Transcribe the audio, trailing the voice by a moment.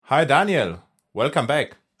Hi, Daniel. Welcome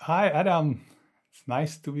back. Hi, Adam. It's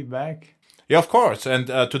nice to be back. Yeah, of course. And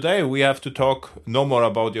today we have to talk no more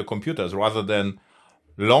about your computers rather than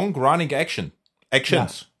long-running Yeah,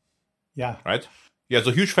 actions, yeah. right? Yeah,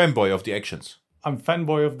 so huge fanboy of the actions. I'm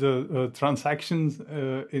fanboy of the transactions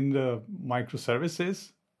in the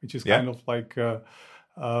microservices, which is Yeah. kind of like a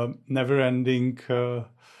never-ending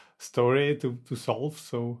story to solve.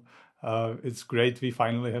 So it's great we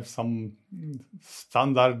finally have some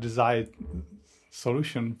standardized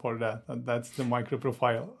solution for that. And that's the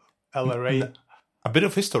microprofile LRA. A bit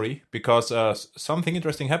of history because something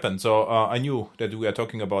interesting happened. So I knew that we are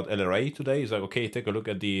talking about LRA today. It's like, okay, take a look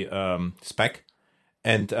at the spec.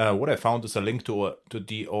 And what I found is a link to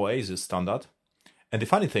the Oasis standard. And the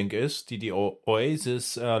funny thing is, the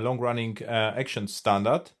Oasis long-running action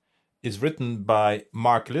standard is written by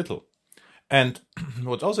Mark Little. And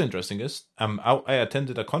what's also interesting is I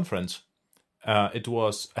attended a conference. It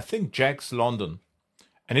was, I think, JAX London.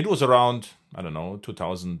 And it was around, I don't know,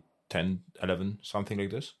 2010, 11, something like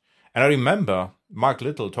this. And I remember Mark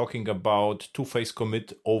Little talking about two-phase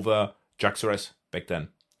commit over JAX-RS back then.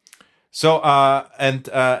 So and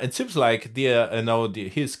it seems like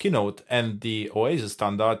his keynote and the Oasis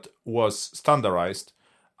standard was standardized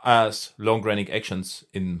as long-running actions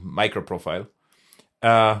in microprofile,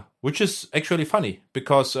 which is actually funny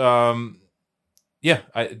because I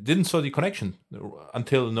didn't saw the connection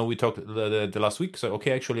until we talked the last week. So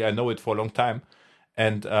okay, actually I know it for a long time,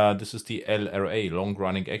 and this is the LRA,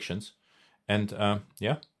 long-running actions, and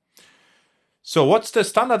yeah. So what's the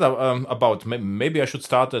standard about? Maybe I should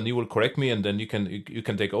start, and you will correct me, and then you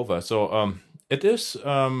can take over. So it is,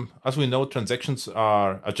 as we know, transactions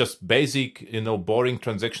are just basic, boring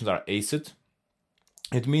transactions are ACID.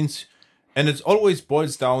 It means, and it always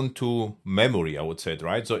boils down to memory, I would say,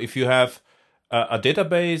 right? So if you have a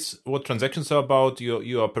database, what transactions are about,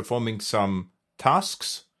 you are performing some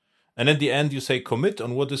tasks, and at the end you say commit.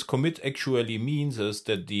 And what this commit actually means is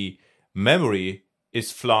that the memory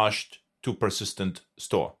is flushed to persistent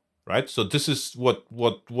store, right? So this is what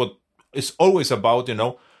is always about,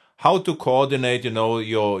 how to coordinate,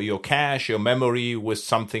 your cache, your memory with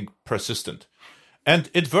something persistent.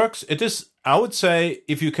 And it works. It is, I would say,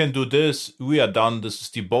 if you can do this, we are done. This is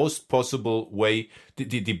the best possible way,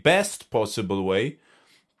 the best possible way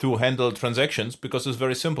to handle transactions, because it's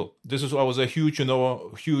very simple. This is, I was a huge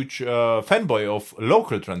fanboy of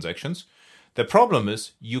local transactions. The problem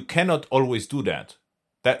is you cannot always do that.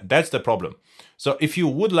 That's the problem. So if you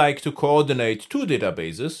would like to coordinate two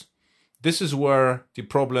databases, this is where the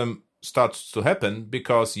problem starts to happen,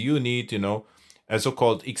 because you need, a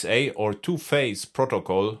so-called XA or two-phase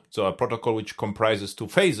protocol. So a protocol which comprises two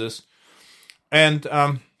phases. And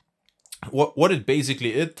what it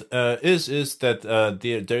basically is that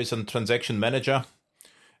there is a transaction manager,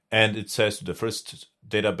 and it says to the first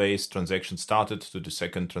database transaction started, to the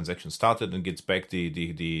second transaction started, and gets back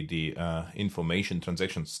the information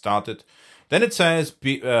transaction started. Then it says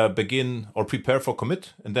begin or prepare for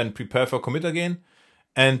commit, and then prepare for commit again.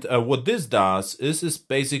 And what this does is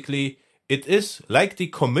basically, it is like the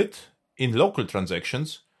commit in local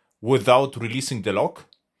transactions without releasing the lock.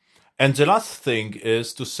 And the last thing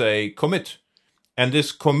is to say commit, and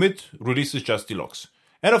this commit releases just the locks.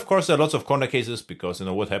 And of course, there are lots of corner cases, because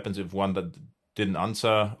what happens if one that didn't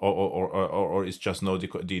answer or is just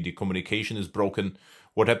the communication is broken?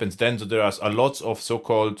 What happens then? So there are a lots of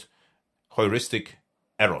so-called heuristic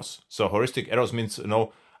errors. So heuristic errors means,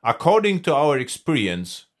 according to our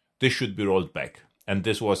experience, this should be rolled back. And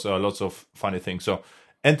this was lots of funny things. So,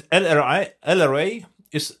 and LRA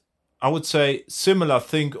is, I would say, similar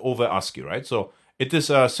thing over ASCII, right? So it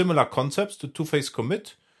is similar concepts to two-phase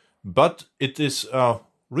commit, but it is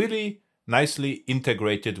really nicely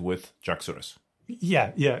integrated with JAX-RS.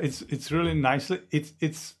 Yeah, it's really nicely.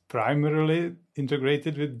 It's primarily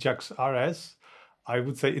integrated with JAX-RS. I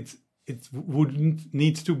would say it wouldn't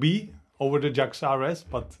need to be over the JAX-RS,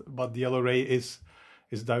 but the LRA is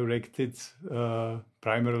directed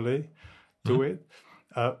primarily to it.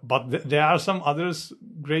 But there are some others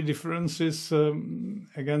great differences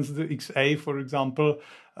against the XA, for example.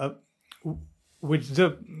 With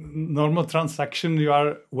the normal transaction,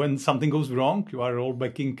 when something goes wrong, you are rolled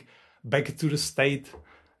back to the state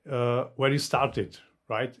where you started,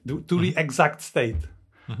 right? To the exact state.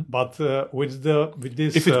 Mm-hmm. But with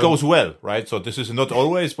this, if it goes well, right? So this is not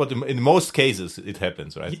always, but in most cases it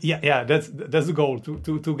happens, right? Yeah. That's the goal,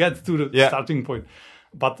 to get to the starting point.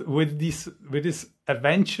 But with this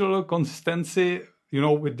eventual consistency,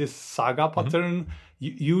 with this saga pattern,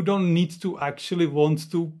 you don't need to actually want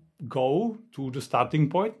to go to the starting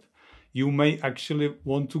point. You may actually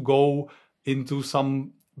want to go into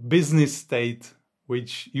some business state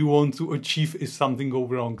which you want to achieve if something goes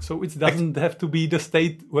wrong. So it doesn't have to be the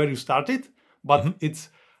state where you started, but it's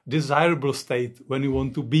desirable state when you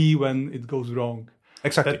want to be when it goes wrong.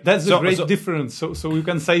 Exactly. That's a great difference. So you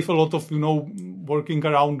can save a lot of, working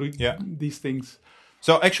around with these things.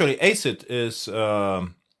 So actually ACID is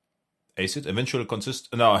ACID, eventual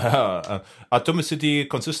atomicity,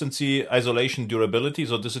 consistency, isolation, durability.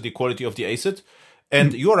 So this is the quality of the ACID.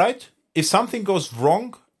 And you're right. If something goes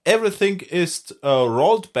wrong, everything is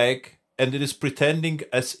rolled back and it is pretending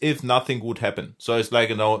as if nothing would happen. So it's like,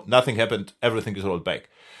 nothing happened, everything is rolled back.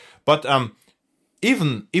 But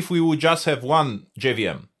even if we would just have one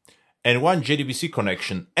JVM and one JDBC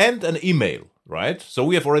connection and an email, right? So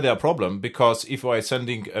we have already a problem, because if we're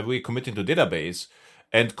committing to database,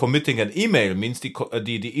 and committing an email means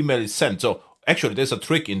the email is sent. So actually there's a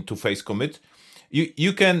trick in two-phase commit.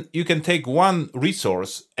 You can take one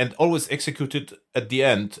resource and always execute it at the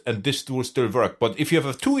end, and this will still work. But if you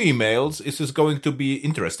have two emails, this is going to be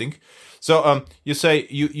interesting. So you say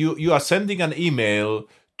you are sending an email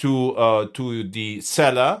to the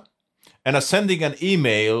seller and are sending an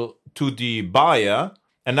email to the buyer,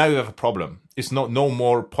 and now you have a problem. It's no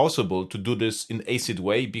more possible to do this in ACID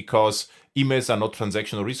way, because emails are not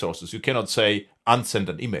transactional resources. You cannot say unsend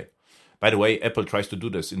an email. By the way, Apple tries to do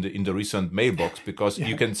this in the recent mailbox, because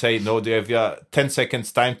you can say, no, they have 10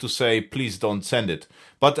 seconds time to say, please don't send it.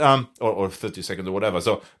 But or 30 seconds or whatever.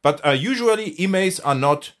 So, but usually emails are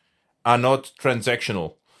not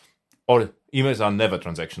transactional, or emails are never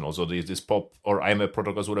transactional. So this POP or IMAP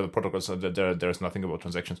protocols, whatever protocols, there's nothing about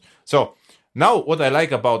transactions. So now what I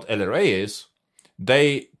like about LRA is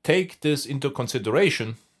they take this into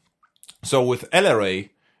consideration. So with LRA,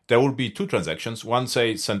 there will be two transactions. One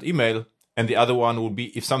say send email, and the other one will be,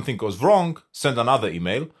 if something goes wrong, send another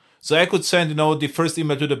email. So I could send, the first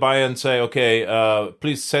email to the buyer and say, okay,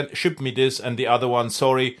 please ship me this, and the other one,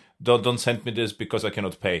 sorry, don't send me this because I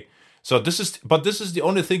cannot pay. So this is the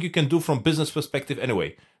only thing you can do from business perspective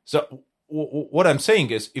anyway. So what I'm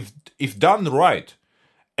saying is, if done right,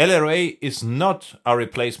 LRA is not a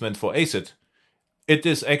replacement for ACID. It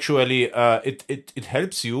is actually it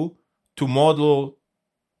helps you to model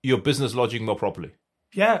your business logic more properly.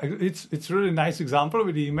 Yeah, it's really nice example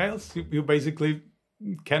with emails. You basically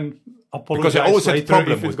can apologize, because you always had a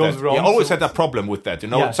problem if it with goes that. wrong. You always had a problem with that.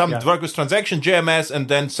 Work with transaction, JMS, and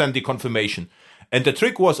then send the confirmation. And the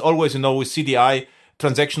trick was always, with CDI,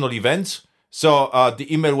 transactional events. So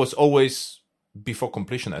the email was always before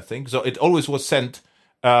completion, I think. So it always was sent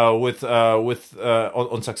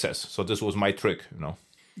on success. So this was my trick,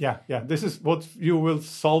 Yeah. This is what you will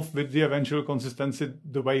solve with the eventual consistency,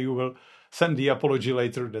 the way you will send the apology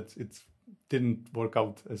later that it didn't work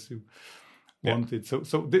out as you wanted.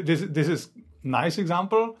 So this is nice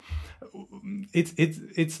example.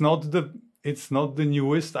 It's not the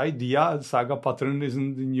newest idea. Saga pattern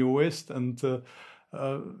isn't the newest, and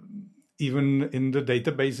even in the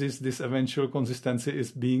databases, this eventual consistency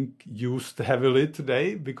is being used heavily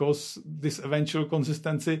today, because this eventual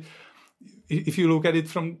consistency, if you look at it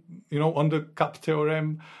from, on the CAP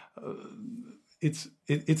theorem,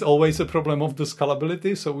 it's always a problem of the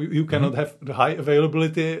scalability. So you cannot have the high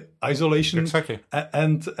availability, isolation, exactly,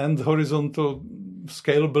 and horizontal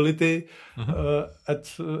scalability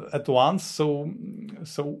at once. So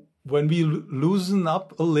when we loosen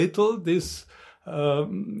up a little this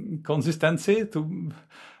consistency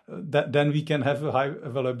then we can have a high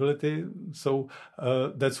availability. So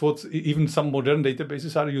that's what even some modern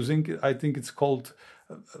databases are using. I think it's called,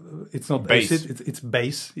 it's not base. ACID, it's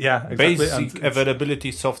base. Yeah, exactly. Basic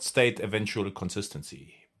availability, soft state, eventual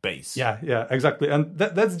consistency. Base. Yeah, exactly. And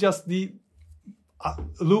that's just the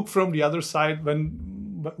look from the other side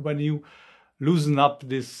when you loosen up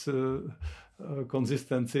this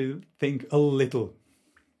consistency thing a little.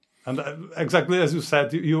 And exactly as you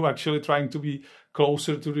said, you're actually trying to be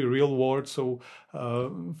closer to the real world. So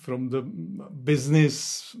from the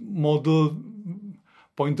business model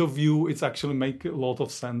point of view, it's actually make a lot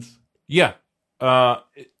of sense. Yeah,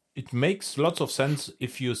 it makes lots of sense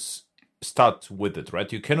if you start with it,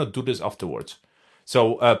 right? You cannot do this afterwards.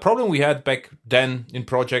 So a problem we had back then in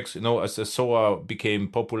projects, as the SOA became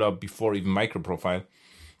popular before even microprofile,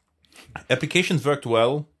 applications worked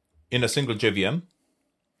well in a single JVM.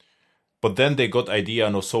 But then they got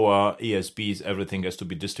idea, SOA, ESBs, everything has to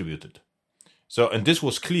be distributed. So, and this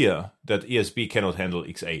was clear that ESB cannot handle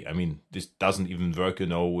XA. I mean, this doesn't even work,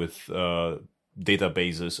 with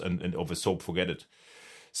databases and over SOAP, forget it.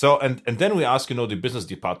 So, and then we ask, the business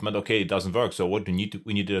department, okay, it doesn't work. So what do we need?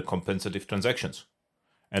 We needed a compensative transactions.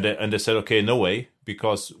 And they said, okay, no way,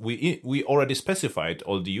 because we already specified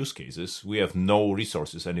all the use cases. We have no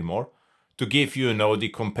resources anymore to give you, the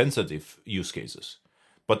compensative use cases.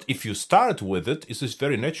 But if you start with it, it is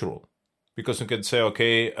very natural, because you can say,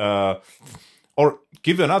 okay, or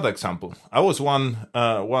give you another example. I was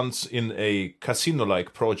once in a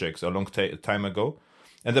casino-like project a long time ago,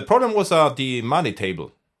 and the problem was the money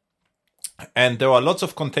table. And there were lots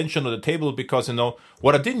of contention on the table because,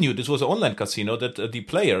 what I didn't know, this was an online casino, that the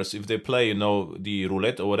players, if they play, the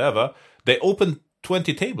roulette or whatever, they open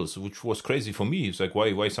 20 tables, which was crazy for me. It's like,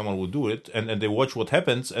 why someone would do it? And they watch what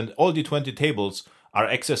happens, and all the 20 tables are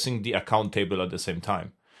accessing the account table at the same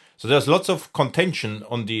time. So there's lots of contention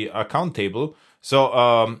on the account table. So,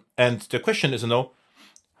 and the question is,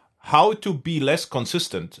 how to be less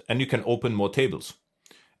consistent, and you can open more tables.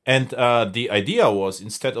 And the idea was,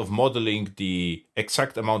 instead of modeling the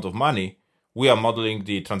exact amount of money, we are modeling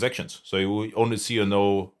the transactions. So you only see,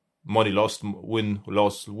 money lost, win,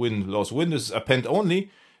 lost, win, lost, win. This is append only.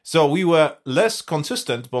 So we were less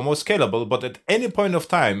consistent, but more scalable. But at any point of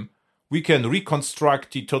time, we can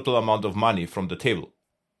reconstruct the total amount of money from the table,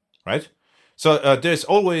 right? So there's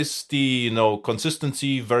always the,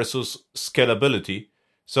 consistency versus scalability.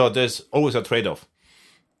 So there's always a trade-off.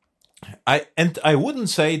 I wouldn't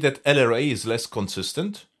say that LRA is less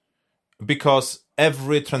consistent, because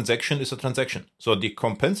every transaction is a transaction. So the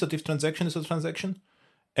compensative transaction is a transaction,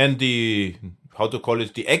 and the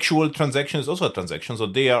actual transaction is also a transaction. So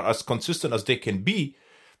they are as consistent as they can be,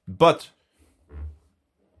 but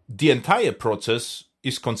the entire process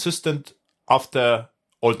is consistent after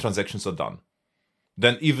all transactions are done.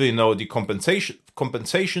 Then even the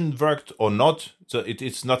compensation worked or not, so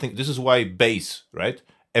it's nothing. This is why base, right?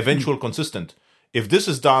 Eventual consistent. If this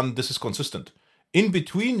is done, this is consistent. In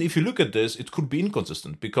between, if you look at this, it could be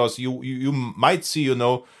inconsistent, because you might see,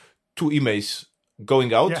 2 emails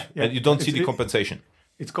going out, and you don't see the compensation.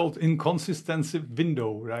 It's called inconsistency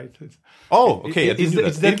window, right? Okay.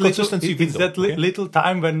 It's that inconsistency window. It's that little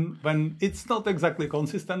time when it's not exactly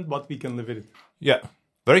consistent, but we can live with it. Yeah,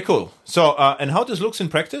 very cool. So, and how this looks in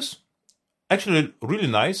practice? Actually, really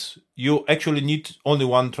nice. You actually need only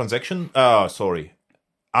one transaction.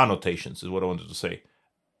 Annotations is what I wanted to say.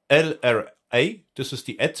 LRA, this is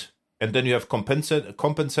the at, and then you have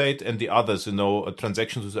compensate, and the others,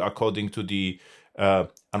 transactions according to the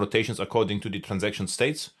annotations according to the transaction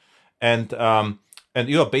states, and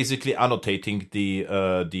you are basically annotating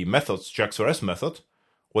the methods, JAX-RS method.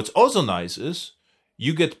 What's also nice is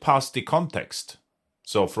you get past the context.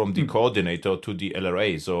 So from the coordinator to the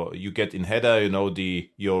LRA, so you get in header,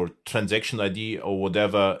 your transaction ID or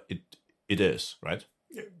whatever it is, right?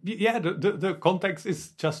 Yeah, the context is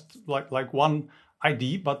just like one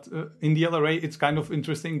ID, but in the LRA it's kind of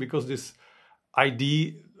interesting, because this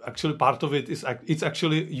ID, actually part of it is it's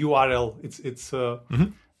actually URL. It's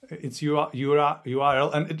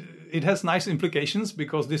URL, and it has nice implications,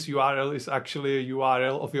 because this URL is actually a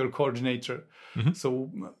URL of your coordinator.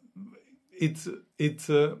 So it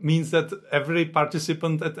means that every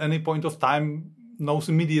participant at any point of time knows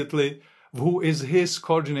immediately who is his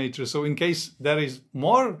coordinator. So in case there is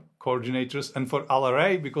more coordinators, and for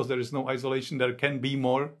LRA, because there is no isolation, there can be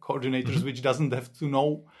more coordinators, which doesn't have to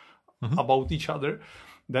know about each other,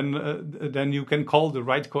 then you can call the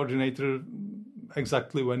right coordinator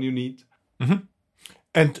exactly when you need.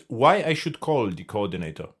 And why I should call the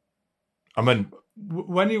coordinator? I mean,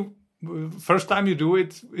 when you first time you do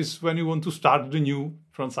it is when you want to start the new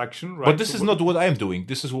transaction, right? But this is not what I'm doing.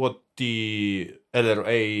 This is what the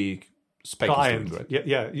LRA spec client is doing, right?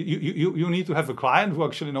 Yeah. You need to have a client who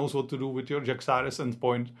actually knows what to do with your JAX-RS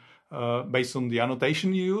endpoint based on the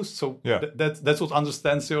annotation you use. So that's what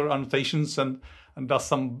understands your annotations and does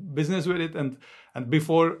some business with it. And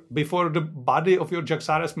before the body of your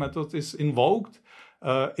JAX-RS method is invoked,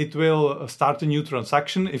 it will start a new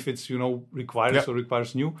transaction if it's requires or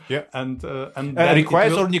requires new. And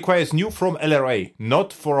requires new from LRA,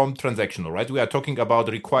 not from transactional, right? We are talking about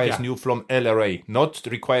requires new from LRA, not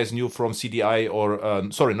requires new from CDI or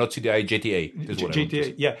not CDI, JTA.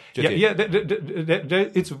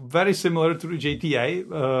 JTA, it's very similar to the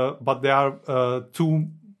JTA, but there are 2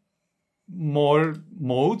 more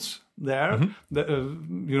modes there.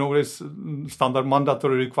 There's standard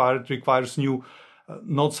mandatory requires new.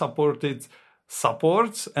 Not supported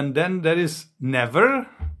supports, and then there is never,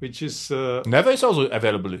 which is never is also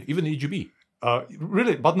available, even EGB.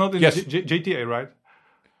 Really, but not in JTA, right?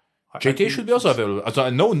 JTA should be also available. So I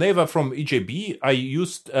know never from EJB. I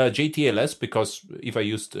used JTA less, because if I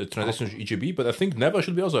used transaction EJB, but I think never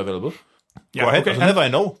should be also available. Go ahead. Okay. Never I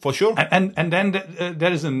know for sure. And then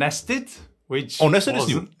there is a nested, which nested is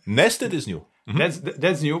new. Nested is new.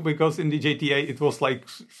 That's new, because in the JTA it was like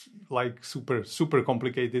super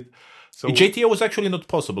complicated. So in JTA was actually not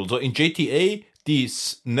possible. So in JTA,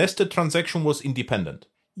 this nested transaction was independent.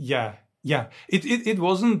 Yeah. It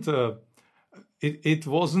wasn't it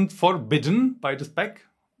wasn't forbidden by the spec,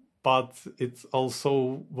 but it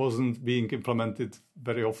also wasn't being implemented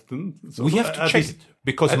very often. So We have to check it,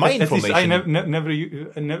 because my information. I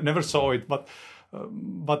never saw it, but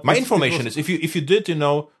my information is if you did, it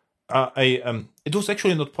was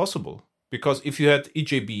actually not possible, because if you had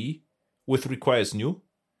EJB with requires new,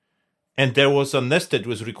 and there was a nested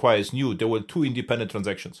with requires new, there were two independent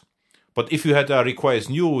transactions. But if you had a requires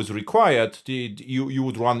new with required, you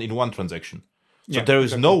would run in one transaction. So there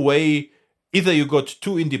is no way. Either you got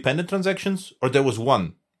two independent transactions, or there was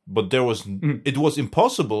one. But it was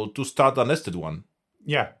impossible to start a nested one.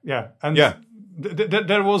 Yeah. And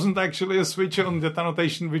there wasn't actually a switch on that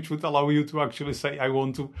annotation which would allow you to actually say, I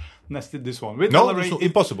want to nest it this one. With LRA, it's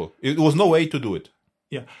impossible. It was no way to do it.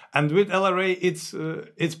 Yeah, and with LRA,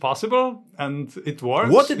 it's possible, and it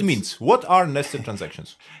works. What it means? What are nested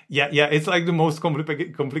transactions? Yeah, it's like the most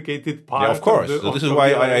complicated part. Yeah, of course. So this is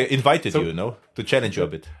why I invited you, to challenge you a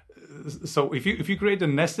bit. So if you create a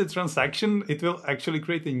nested transaction, it will actually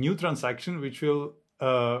create a new transaction which will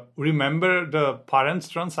remember the parent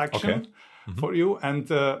transaction for you, and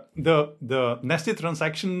the nested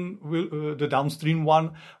transaction will the downstream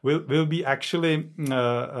one will be actually.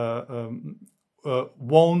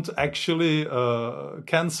 Won't actually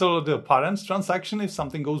cancel the parent transaction if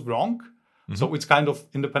something goes wrong. So it's kind of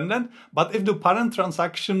independent. But if the parent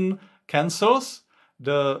transaction cancels,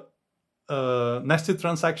 the nested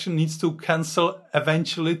transaction needs to cancel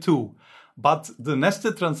eventually too. But the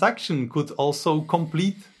nested transaction could also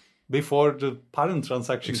complete before the parent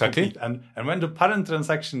transaction complete. And when the parent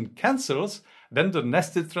transaction cancels, then the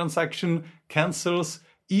nested transaction cancels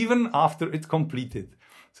even after it completed.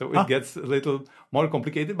 So it gets a little more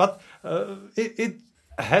complicated, but it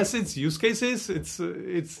has its use cases. It's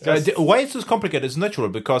just... Why is this complicated? It's natural,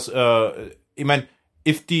 because in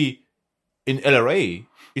LRA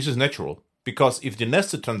this is natural, because if the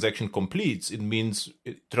nested transaction completes, it means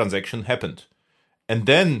transaction happened, and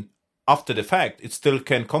then after the fact it still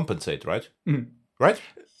can compensate, right? Right?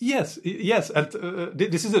 Yes, and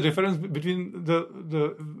this is the difference between the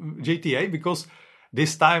JTA, because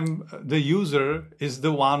this time the user is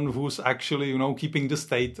the one who's actually, keeping the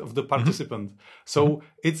state of the participant. So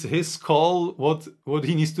it's his call what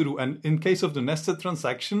he needs to do. And in case of the nested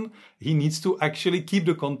transaction, he needs to actually keep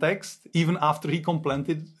the context even after he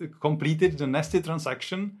completed the nested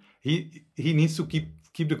transaction. He needs to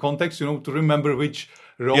keep the context, to remember which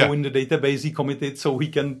row in the database he committed, so he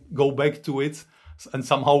can go back to it and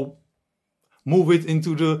somehow move it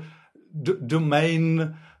into the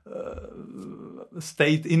main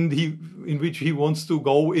state in which he wants to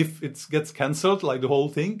go if it gets cancelled, like the whole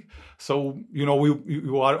thing. So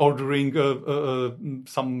you are ordering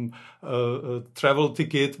some travel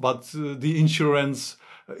ticket, but the insurance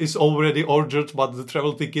is already ordered, but the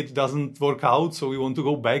travel ticket doesn't work out, so you want to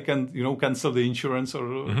go back and cancel the insurance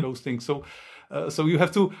or those things. So you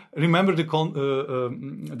have to remember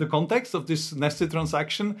the context of this nested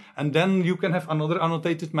transaction, and then you can have another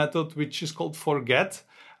annotated method which is called forget.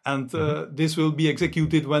 And this will be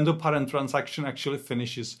executed when the parent transaction actually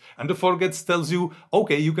finishes. And the forget tells you,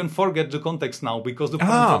 okay, you can forget the context now because the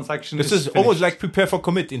parent transaction is finished. This is almost like prepare for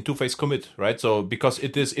commit in two-phase commit, right? So because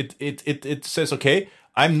it says, okay,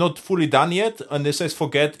 I'm not fully done yet, and it says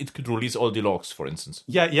forget, it could release all the logs, for instance.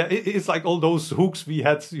 Yeah, it's like all those hooks we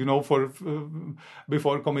had, for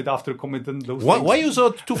before commit, after commit, and those things. Why you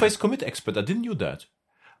a two-phase commit expert? I didn't know that.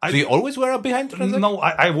 So you always were behind transaction? No,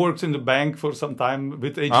 I worked in the bank for some time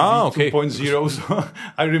with HTTP 2.0, so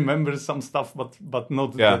I remember some stuff, but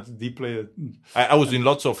not that deeply. I was in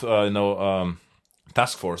lots of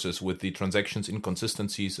task forces with the transactions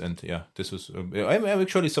inconsistencies, and this was. I'm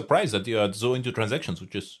actually surprised that you are so into transactions,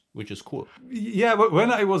 which is cool. Yeah, but when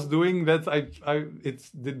I was doing that, it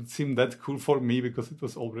didn't seem that cool for me because it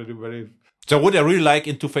was already very. So what I really like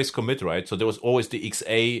in two-phase commit, right? So there was always the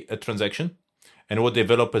XA transaction. And what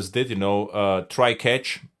developers did, try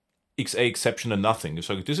catch, XA exception and nothing.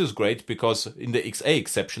 So this is great because in the XA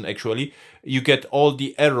exception, actually, you get all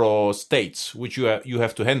the error states which you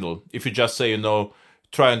have to handle. If you just say,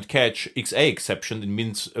 try and catch XA exception, it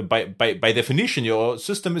means by definition your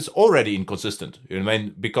system is already inconsistent. You know what I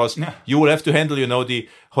mean? Because you will have to handle, the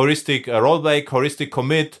heuristic rollback, heuristic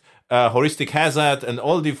commit, heuristic hazard, and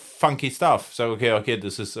all the funky stuff. So okay,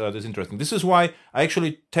 this is interesting. This is why I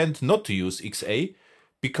actually tend not to use XA,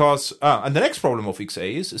 because and the next problem of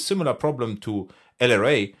XA is a similar problem to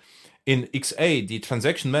LRA. in XA, the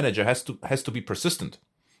transaction manager has to be persistent.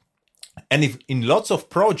 And if in lots of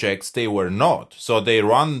projects they were not, so they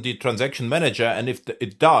run the transaction manager, and if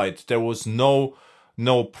it died, there was no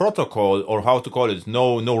protocol, or how to call it,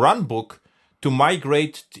 no run book to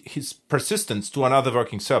migrate his persistence to another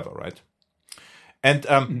working server, right? And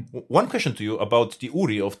one question to you about the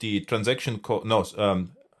URI of the transaction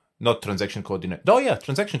not transaction coordinator. Oh yeah,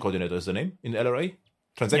 transaction coordinator is the name in LRA.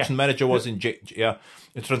 Transaction manager was in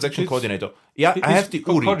transaction coordinator. Yeah, I have the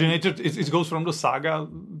URI. Coordinator, it goes from the Saga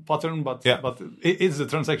pattern, but it's the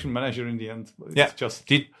transaction manager in the end. It's just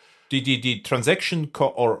the transaction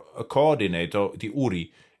coordinator, the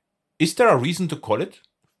URI. Is there a reason to call it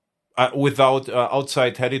without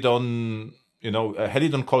outside Helidon?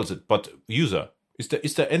 Helidon calls it, but user.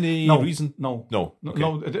 Is there any reason? No.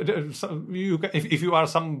 Okay. If you are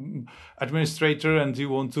some administrator and you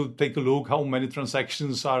want to take a look how many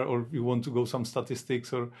transactions are, or you want to go some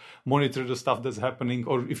statistics or monitor the stuff that's happening,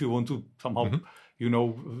 or if you want to somehow,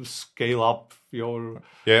 scale up your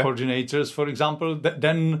coordinators, for example,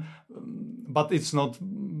 then, but it's not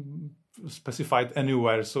specified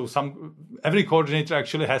anywhere. So every coordinator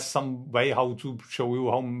actually has some way how to show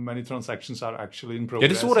you how many transactions are actually in progress.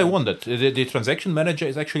 Yeah, this is what I wondered. The transaction manager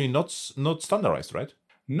is actually not standardized, right?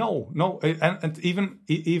 No, and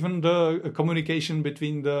even the communication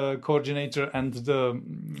between the coordinator and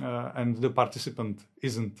the participant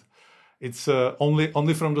isn't. It's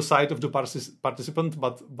only from the side of the participant,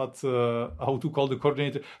 but how to call the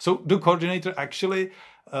coordinator. So the coordinator actually.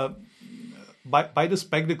 By the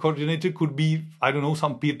spec, the coordinator could be, I don't know,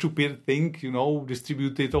 some peer-to-peer thing,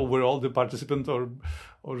 distributed over all the participants or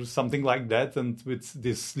something like that. And with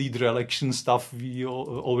this leader election stuff we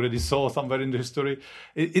already saw somewhere in the history,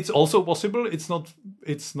 it's also possible. It's not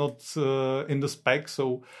in the spec.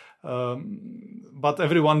 So, but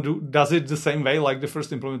everyone does it the same way, like the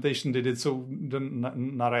first implementation did it. So the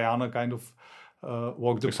Narayana kind of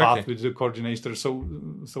walk the path with the coordinator, so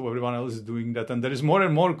everyone else is doing that, and there is more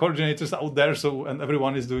and more coordinators out there, and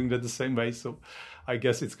everyone is doing that the same way. So I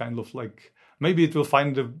guess it's kind of like maybe it will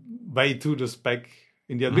find the way to the spec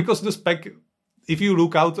in the end, because the spec, if you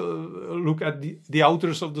look at the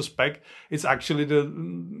authors of the spec, it's actually the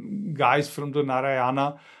guys from the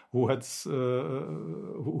Narayana who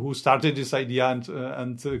started this idea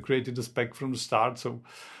and created the spec from the start. So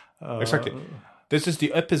exactly. This is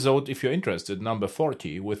the episode, if you're interested, number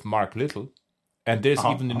 40 with Mark Little. And there's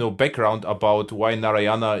even background about why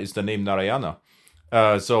Narayana is the name Narayana.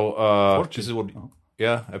 This is what...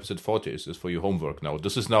 Yeah, episode 40 is for your homework now.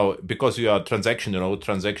 This is now, because you are transaction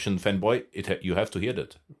fanboy, you have to hear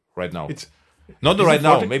that right now. Not right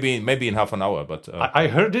now, maybe in half an hour, but... I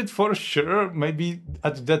heard it for sure. Maybe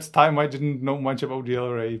at that time I didn't know much about the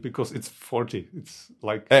LRA, because it's 40. It's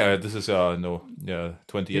like... this is,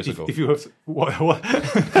 20 years ago. If you have... What?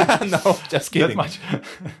 No, just kidding. That much.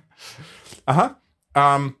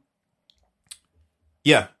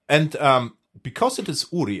 And because it is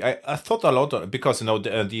URI, I thought a lot, because, in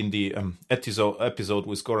the episode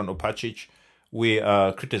with Goran Opacic, we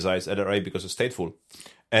criticized LRA because it's stateful.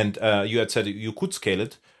 And you had said you could scale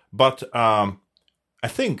it, but I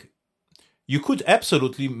think you could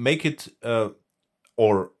absolutely make it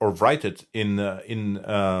or write it in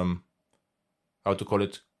how to call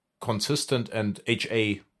it, consistent and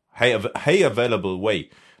high available way.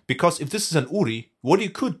 Because if this is an URI, what you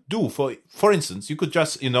could do, for instance, you could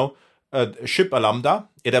just ship a Lambda,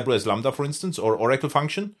 AWS Lambda, for instance, or Oracle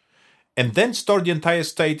function, and then store the entire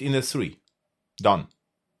state in S3. Done.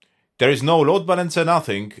 There is no load balancer,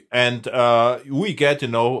 nothing, and we get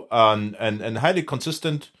an highly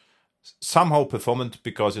consistent, somehow performant,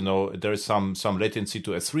 because there is some latency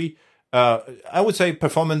to S3. I would say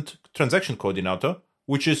performant transaction coordinator,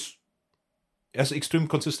 which is extremely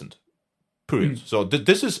consistent. Period. So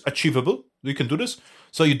this is achievable. We can do this.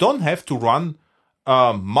 So you don't have to run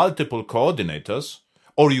multiple coordinators,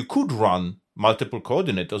 or you could run multiple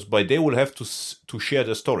coordinators, but they will have to share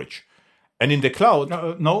the storage. And in the cloud,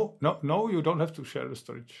 no, you don't have to share the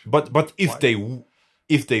storage. But if they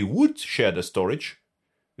would share the storage,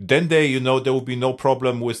 then there would be no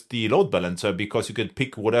problem with the load balancer, because you can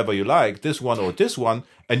pick whatever you like, this one or this one,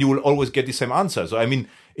 and you will always get the same answer. So I mean,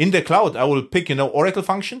 in the cloud, I will pick Oracle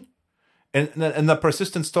function and the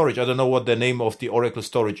persistent storage. I don't know what the name of the Oracle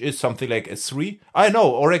storage is, something like S3. I know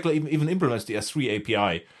Oracle even implements the S3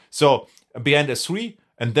 API. So behind S3,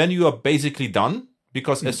 and then you are basically done.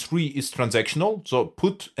 Because S3 is transactional, so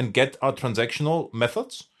put and get are transactional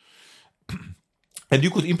methods, and you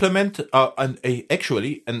could implement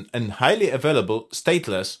an highly available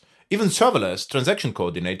stateless even serverless transaction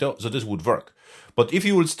coordinator, so this would work. But if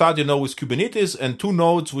you will start, with Kubernetes and 2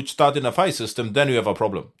 nodes which start in a file system, then you have a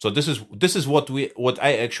problem. So this is what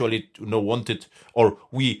I actually wanted, or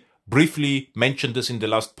we briefly mentioned this in the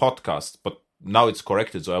last podcast, but now it's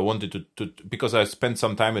corrected. So I wanted to because I spent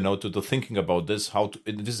some time, to thinking about this,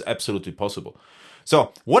 this is absolutely possible.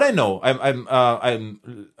 So what I know,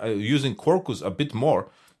 I'm using Quarkus a bit more.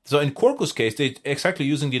 So in Quarkus case, they exactly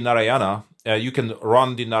using the Narayana. You can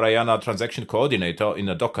run the Narayana transaction coordinator in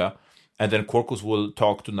a Docker, and then Quarkus will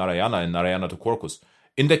talk to Narayana and Narayana to Quarkus.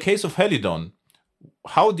 In the case of Helidon,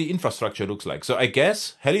 how the infrastructure looks like. So I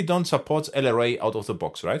guess Helidon supports LRA out of the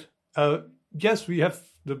box, right? Yes, we have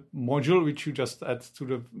the module which you just add to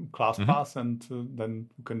the class path, and then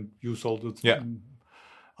you can use all the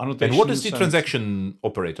annotations. And what is the transaction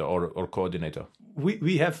operator or coordinator?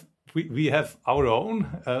 We have our own.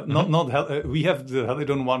 We have the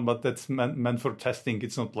Helidon one, but that's meant for testing.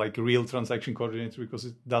 It's not like a real transaction coordinator because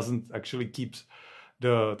it doesn't actually keep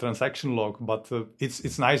the transaction log. But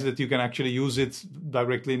it's nice that you can actually use it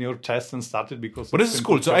directly in your test and start it because. But this is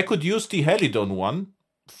cool. So I could use the Helidon one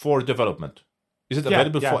for development. Is it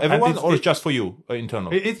available for everyone or just for you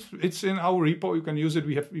internal? It's in our repo. You can use it.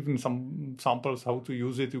 We have even some samples how to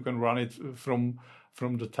use it. You can run it from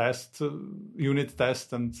the test unit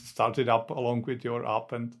test and start it up along with your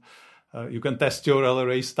app, and you can test your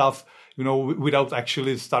LRA stuff, without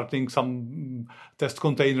actually starting some test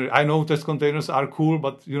container. I know test containers are cool,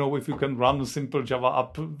 but if you can run a simple Java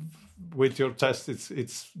app with your test,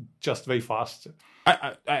 it's just way faster.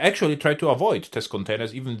 I actually try to avoid test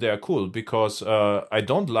containers, even they are cool, because I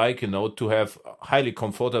don't like, to have highly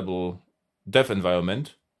comfortable dev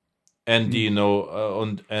environment and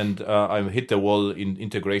I hit the wall in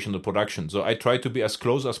integration to production. So I try to be as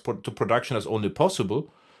close to production as only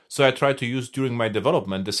possible. So I try to use during my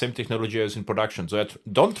development the same technology as in production. So I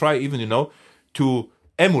don't try even, to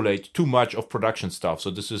emulate too much of production stuff.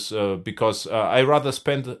 So this is because I rather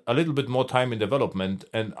spend a little bit more time in development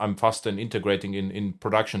and I'm faster in integrating in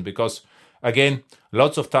production, because again,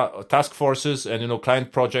 lots of task forces and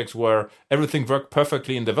client projects where everything worked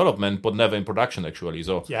perfectly in development but never in production actually.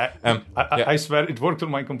 So I swear it worked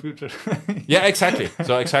on my computer. Yeah, exactly.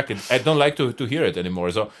 So exactly, I don't like to hear it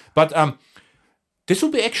anymore. So this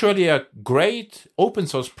would be actually a great open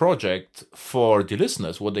source project for the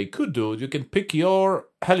listeners. What they could do, you can pick your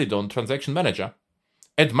Helidon transaction manager,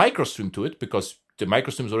 add MicroStream to it, because the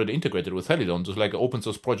MicroStream is already integrated with Helidon, just like an open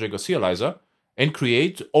source project or serializer, and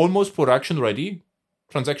create almost production ready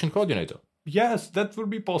transaction coordinator. Yes, that would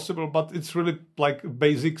be possible, but it's really like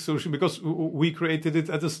basic solution because we created it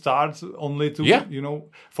at the start only to,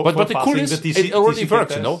 But the cool is it already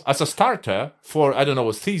works, as a starter for, I don't know,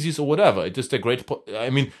 a thesis or whatever. It is the great,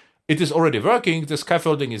 it is already working, the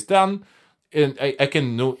scaffolding is done, and I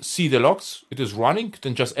can see the logs, it is running,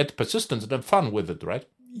 then just add persistence and have fun with it, right?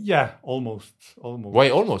 Yeah, almost. Why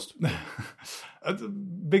almost?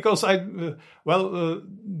 Because there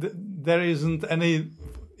isn't any.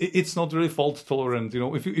 It's not really fault tolerant,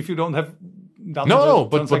 If you don't have done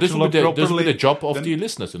but this would be the job of the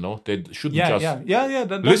listeners, They shouldn't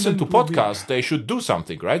just listen to podcasts. They should do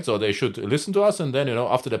something, right? So they should listen to us, and then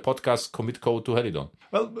after the podcast, commit code to Helidon.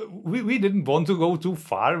 Well, we didn't want to go too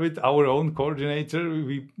far with our own coordinator.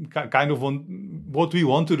 We kind of what we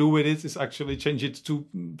want to do with it is actually change it to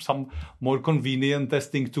some more convenient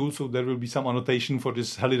testing tool. So there will be some annotation for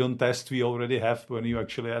this Helidon test we already have when you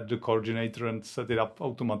actually add the coordinator and set it up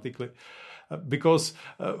automatically. Because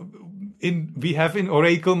we have in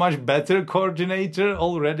Oracle much better coordinator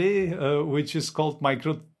already, which is called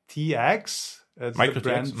MicroTX. It's the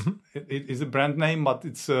brand. Mm-hmm. It is a brand name, but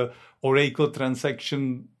it's a Oracle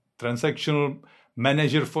transactional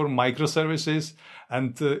manager for microservices,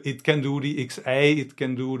 and it can do the XA, it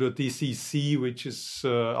can do the TCC, which is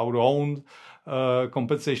our own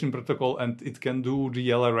compensation protocol, and it can do the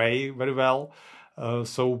LRA very well.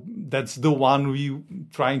 So that's the one we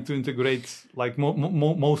trying to integrate like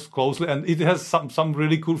most closely, and it has some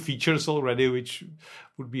really cool features already, which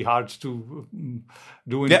would be hard to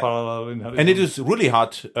do in parallel. And it is really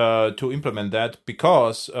hard to implement that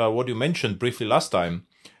because what you mentioned briefly last time,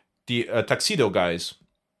 the Tuxedo guys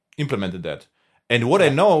implemented that. And what I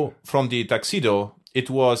know from the Tuxedo, it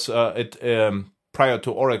was prior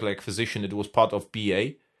to Oracle acquisition, it was part of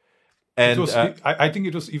BA. And I think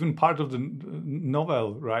it was even part of the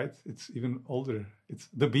Novell, right? It's even older. It's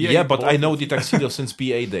the BA. Yeah, but I know the Tuxedo since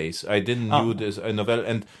BA days. I didn't know this Novell.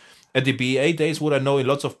 And at the BA days, what I know in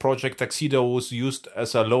lots of projects, Tuxedo was used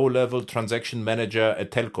as a low-level transaction manager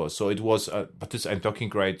at telcos. So it was, but this I'm talking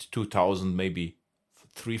right 2000, maybe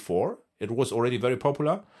 3-4. It was already very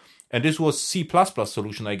popular. And this was C++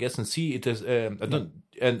 solution, I guess. And C, it is, and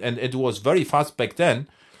it was very fast back then.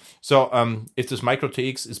 So if this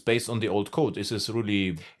MikroTX is based on the old code, is this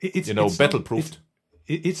really, battle-proofed?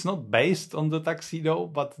 It's not based on the Tuxedo,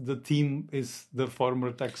 but the team is the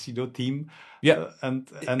former Tuxedo team. Yeah, and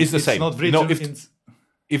it's the same. Not written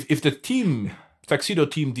if the Tuxedo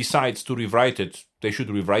team decides to rewrite it, they should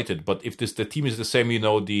rewrite it. But if the team is the same,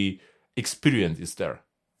 the experience is there.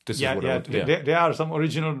 There are some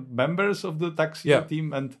original members of the Tuxedo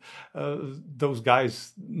team, and those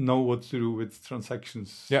guys know what to do with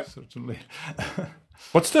transactions. Yeah, certainly.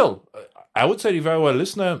 But still, I would say if I were a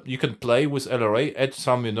listener, you can play with LRA, add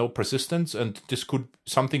some persistence, and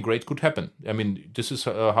something great could happen. I mean, this is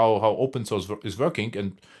how open source is working,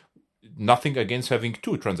 and nothing against having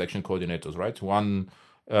two transaction coordinators, right? One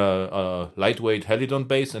lightweight Helidon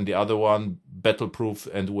based, and the other one battle-proof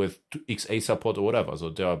and with XA support or whatever. So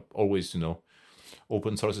they are always,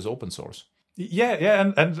 open source is open source.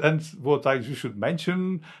 Yeah, and what I should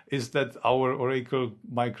mention is that our Oracle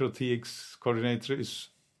MikroTX coordinator is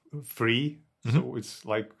free. Mm-hmm. So it's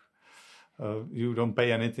like you don't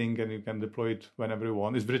pay anything and you can deploy it whenever you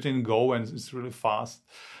want. It's written in Go and it's really fast.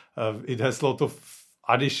 It has a lot of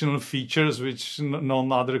additional features which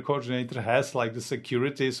none other coordinator has, like the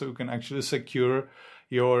security, so you can actually secure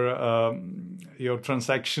your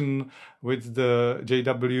transaction with the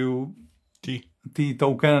JWT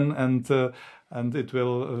token, and it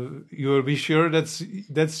will you will be sure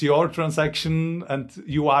that's your transaction and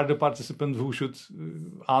you are the participant who should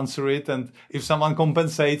answer it. And if someone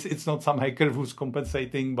compensates, it's not some hacker who's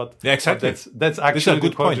compensating, but exactly. That's actually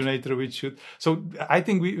the coordinator which should. So I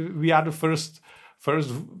think we are the first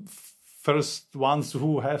ones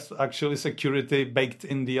who have actually security baked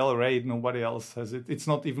in the LRA. Nobody else has it. It's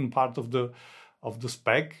not even part of the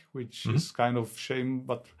spec, which is kind of shame,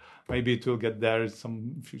 but maybe it will get there in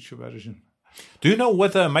some future version. Do you know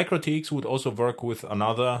whether MikroTX would also work with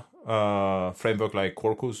another framework like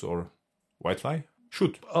Quarkus or Whitefly?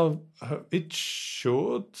 Should. It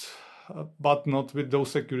should. But not with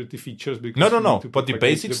those security features. Because no. But the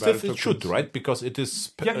basic stuff it should, right? Because it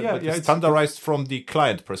is it's standardized from the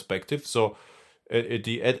client perspective. So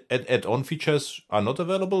the add-on features are not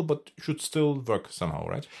available, but should still work somehow,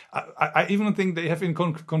 right? I even think they have in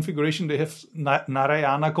configuration, they have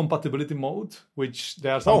Narayana compatibility mode, which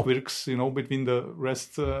there are some quirks, between the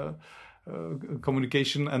REST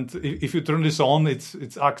communication. And if you turn this on,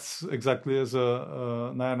 it acts exactly as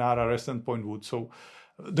a Narayana REST endpoint would. So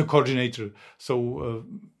the coordinator. So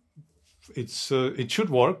it should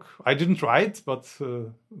work. I didn't try it, but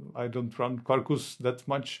I don't run Quarkus that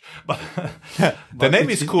much. But the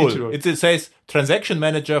name is cool. It says Transaction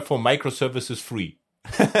Manager for Microservices Free.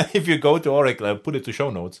 If you go to Oracle, I'll put it to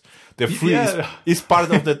show notes. The free is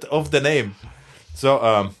part of the name.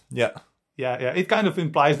 So yeah. It kind of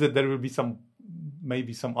implies that there will be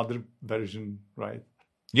maybe some other version, right?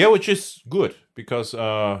 Yeah, which is good, because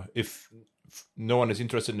if no one is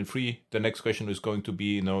interested in free, the next question is going to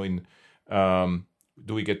be,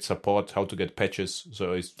 do we get support, how to get patches?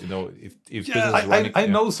 So if this is running, I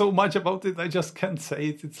know so much about it, I just can't say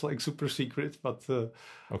it. It's like super secret, but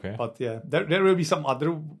okay. But yeah, there will be some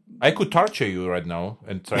other. I could torture you right now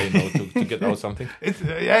and try to get out something.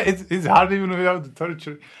 It's hard even without the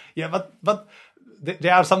torture. Yeah, but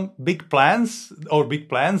there are some big plans,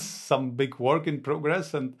 some big work in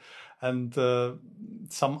progress, and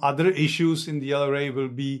some other issues in the LRA will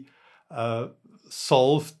be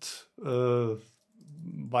solved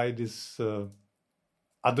by this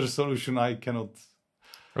other solution I cannot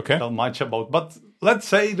tell much about. But let's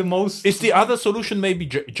say the most... Is the other solution maybe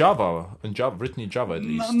Java, written in Java at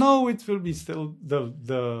least? No, it will be still the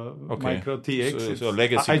MikroTX. So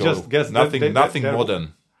legacy I just guess nothing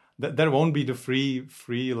modern. There won't be the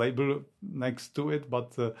free label next to it,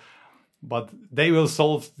 but they will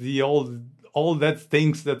solve all that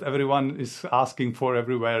things that everyone is asking for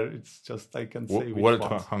everywhere. It's just I can say which world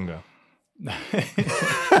ones. Hunger.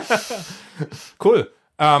 Cool.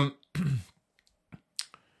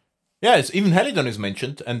 It's even Helidon is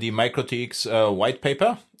mentioned, and the MikroTX white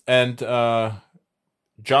paper, and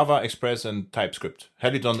Java, Express, and TypeScript.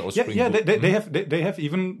 Helidon or Spring Boot.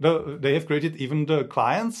 They have created even the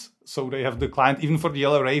clients. So they have the client even for the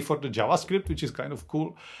LRA for the JavaScript, which is kind of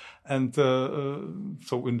cool. And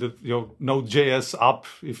so in your Node.js app,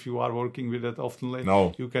 if you are working with that often,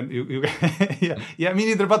 you can me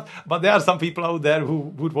neither. But there are some people out there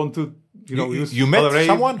who would want to use. You met LRA.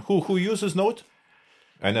 Someone who uses Node?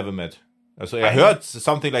 I never met. So I heard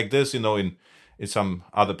something like this, in some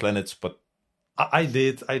other planets, but I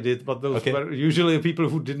did. But those were usually people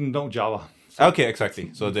who didn't know Java. Okay,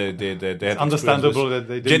 exactly. So they had understandable that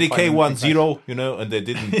they didn't JDK find 1.0, and they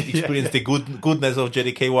didn't experience the goodness of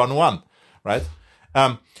JDK 1.1, right?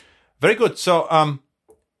 Very good. So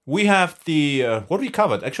we have the what we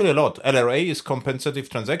covered actually a lot. LRA is compensative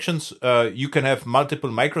transactions. You can have multiple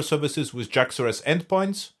microservices with JAX-RS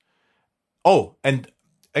endpoints. Oh, and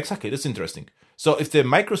exactly, that's interesting. So if the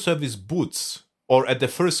microservice boots or at the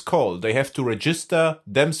first call, they have to register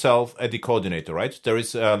themselves at the coordinator, right? There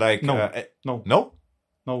is No,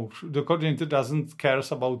 the coordinator doesn't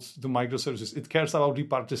cares about the microservices. It cares about the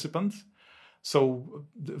participant. So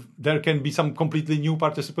there can be some completely new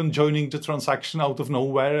participant joining the transaction out of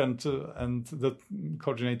nowhere, and the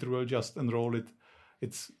coordinator will just enroll it.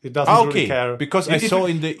 It doesn't really care, because I saw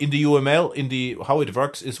in the UML how it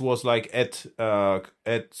works was like at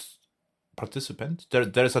participant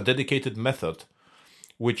there's a dedicated method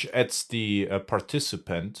which adds the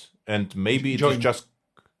participant, and maybe it's just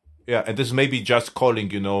and this may be just calling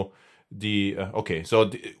the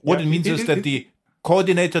what it means is that the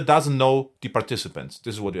coordinator doesn't know the participants.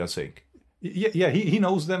 This is what you are saying. He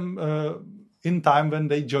knows them in time when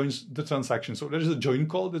they join the transaction. So there is a join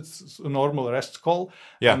call. That's a normal REST call.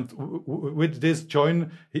 Yeah. And with this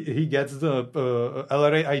join, he gets the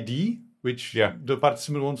LRA ID, which the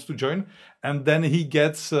participant wants to join. And then he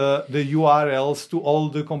gets the URLs to all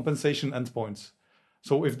the compensation endpoints.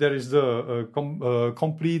 So if there is the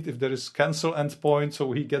complete, if there is cancel endpoint,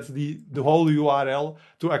 so he gets the whole URL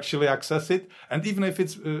to actually access it. And even if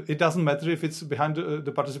it doesn't matter if it's behind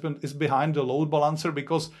the participant is behind the load balancer,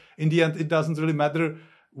 because in the end it doesn't really matter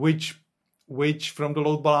which from the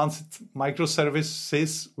load balanced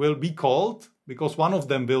microservices will be called, because one of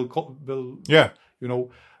them will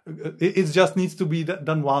it just needs to be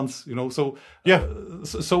done once, So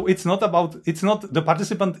so it's not the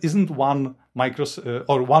participant isn't one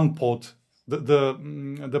or one pod.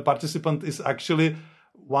 The participant is actually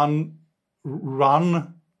one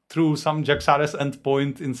run through some JAX-RS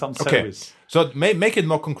endpoint in some service. So make it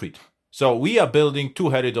more concrete. So we are building two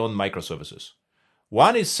Helidon microservices.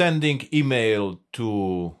 One is sending email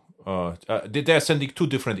to they're sending two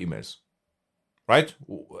different emails. Right?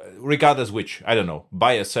 Regardless which, I don't know,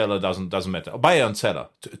 buyer, seller, doesn't matter. Buyer and seller,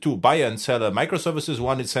 two buyer and seller microservices.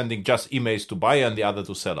 One is sending just emails to buyer and the other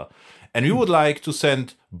to seller. And we would like to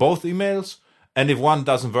send both emails, and if one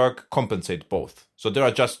doesn't work, compensate both. So there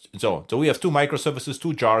are so we have two microservices,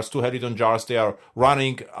 two jars, two Helidon jars. They are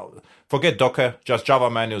running, forget Docker, just Java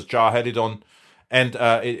manuals, jar, Helidon, and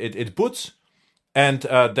it boots. And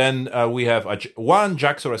then we have one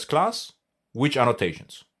JAX-RS class, which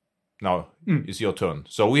annotations. Now it's your turn.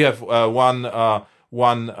 So we have one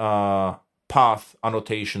path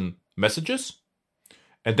annotation messages,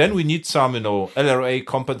 and then we need some LRA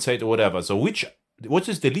compensate or whatever. So what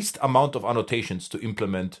is the least amount of annotations to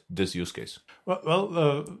implement this use case?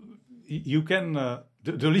 Well, you can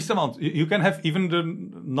the least amount. You can have even the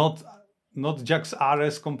not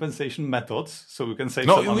JAX-RS compensation methods. So you can say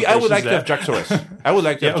I would like to have JAX-RS. I would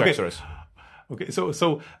like to have JAX-RS. Okay,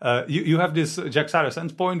 so you have this JAX-RS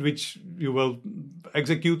endpoint which you will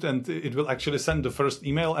execute, and it will actually send the first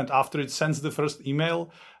email. And after it sends the first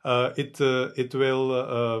email, it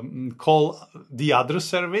will call the other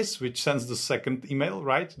service which sends the second email,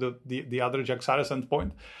 right? The other JAX-RS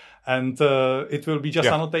endpoint. And it will be just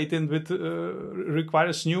annotated with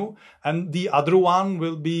requires new, and the other one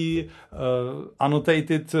will be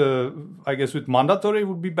annotated, I guess, with mandatory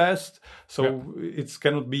would be best. So it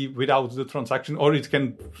cannot be without the transaction, or it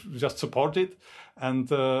can just support it. And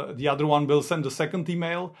the other one will send the second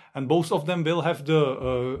email, and both of them will have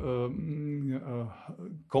the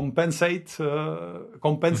compensate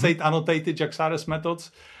annotated JAX-RS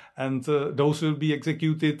methods, and those will be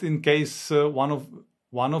executed in case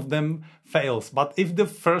one of them fails. But if the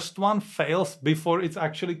first one fails before it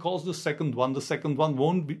actually calls the second one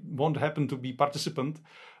won't happen to be participant.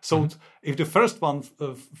 So if the first one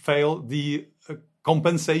fail, the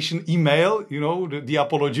compensation email, the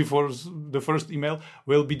apology for the first email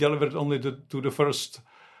will be delivered only to the first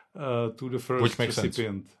which makes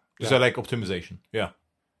recipient. Sense. Is that like optimization? Yeah.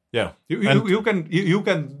 You can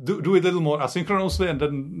do it a little more asynchronously, and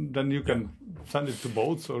then you can send it to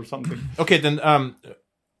both or something. Okay, then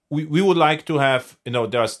we would like to have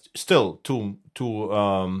there are still two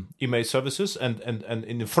email services, and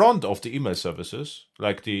in front of the email services,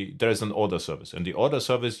 like there is an order service, and the order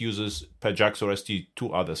service uses per JAX-RS the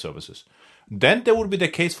two other services. Then there would be the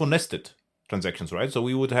case for nested transactions, right? So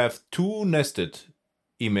we would have two nested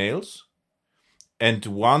emails and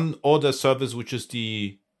one order service, which is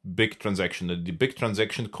the big transaction. The big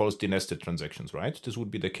transaction calls the nested transactions, right? This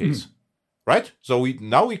would be the case, right? So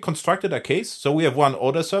we constructed a case. So we have one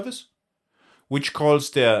order service, which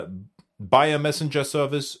calls the buyer messenger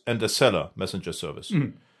service and the seller messenger service.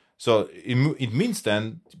 So it means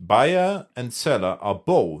then buyer and seller are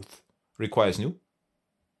both requires new.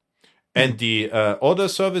 And the order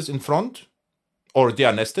service in front, or they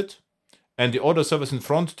are nested. And the order service in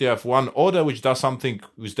front, they have one order which does something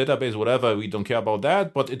with database, whatever. We don't care about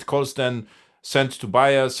that. But it calls then send to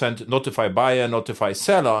buyer, notify buyer, notify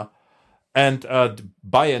seller. And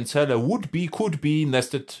buyer and seller could be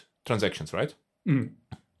nested transactions, right?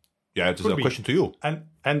 Yeah, it is a question to you. And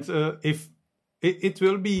if it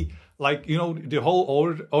will be like, the whole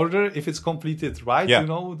order, if it's completed right,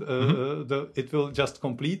 it will just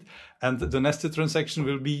complete, and the nested transaction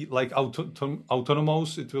will be like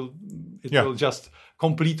autonomous. It will just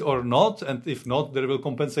complete or not, and if not, there will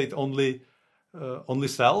compensate only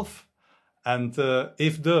self. And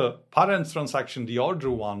if the parent transaction, the order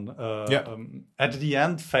one, at the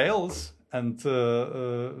end fails and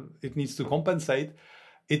it needs to compensate,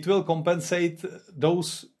 it will compensate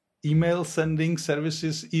those email sending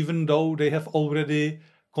services, even though they have already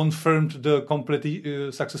confirmed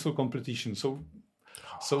the successful completion. So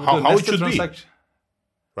how it should be,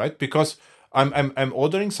 right? Because I'm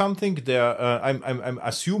ordering something there. I'm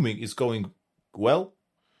assuming it's going well.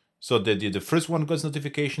 So the first one gets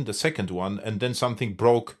notification, the second one, and then something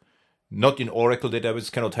broke. Not in Oracle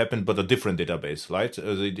database, cannot happen, but a different database, right?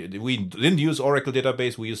 We didn't use Oracle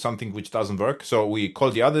database. We used something which doesn't work. So we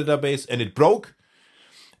called the other database, and it broke.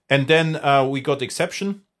 And then we got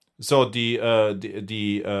exception. So the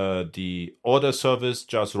order service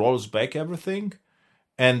just rolls back everything,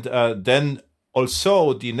 and then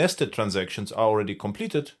also the nested transactions are already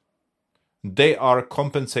completed. They are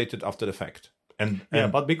compensated after the fact.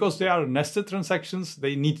 But because they are nested transactions,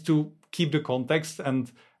 they need to keep the context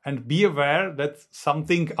and be aware that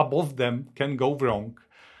something above them can go wrong.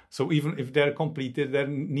 So even if they're completed, there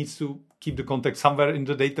needs to keep the context somewhere in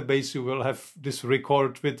the database. You will have this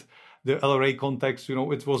record with the LRA context. It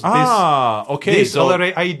was this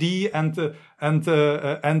LRA ID, and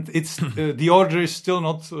it's the order is still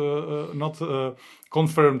not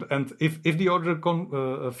confirmed. And if the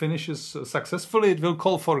order finishes successfully, it will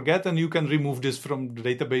call for get, and you can remove this from the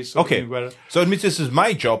database. Okay. So it means this is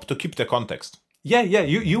my job to keep the context. Yeah.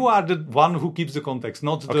 You are the one who keeps the context,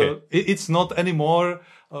 not it's not anymore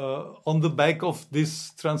on the back of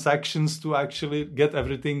these transactions to actually get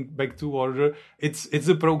everything back to order. It's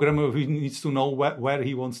the programmer who needs to know where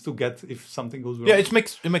he wants to get if something goes wrong. Yeah, it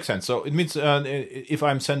makes sense. So it means if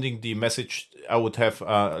I'm sending the message, I would have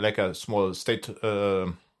like a small state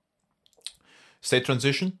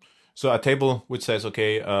transition. So a table which says,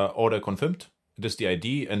 order confirmed. This is the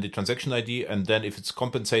ID and the transaction ID, and then if it's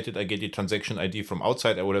compensated, I get the transaction ID from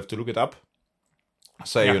outside. I would have to look it up.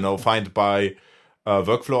 Say, find by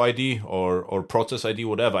workflow ID or process ID,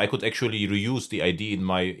 whatever. I could actually reuse the ID in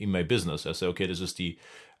my business. I say, this is the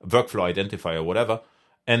workflow identifier, whatever,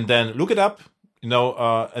 and then look it up,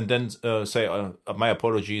 and then say, my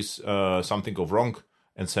apologies, something go wrong,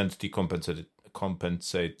 and send the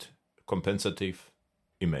compensative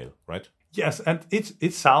email, right? Yes, and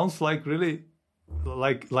it sounds like really.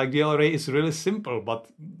 Like the LRA is really simple, but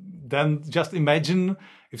then just imagine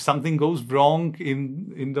if something goes wrong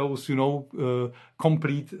in those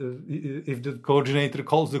complete if the coordinator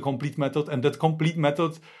calls the complete method and that complete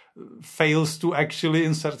method fails to actually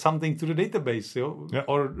insert something to the database,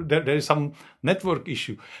 or there is some network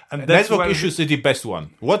issue, and that's network issue is the best one.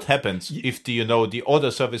 What happens if the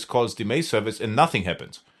order service calls the mail service and nothing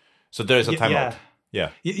happens? So there is a timeout.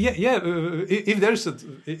 Yeah. If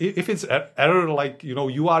it's error, like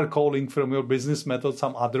you are calling from your business method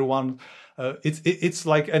some other one, it's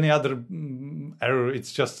like any other error.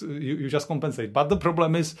 It's just you just compensate. But the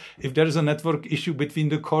problem is if there is a network issue between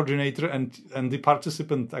the coordinator and the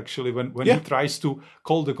participant, actually when he tries to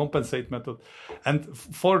call the compensate method, and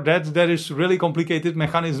for that there is really complicated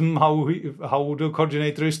mechanism how the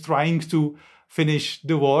coordinator is trying to finish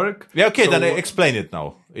the work. Yeah, okay, then I explain it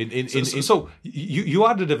now. So you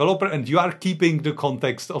are the developer and you are keeping the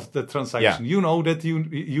context of the transaction. Yeah. You know that you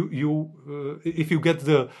if you get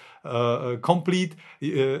the complete,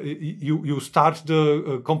 you start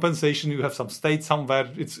the compensation. You have some state somewhere.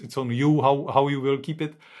 It's on you how you will keep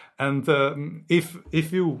it. And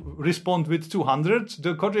if you respond with 200,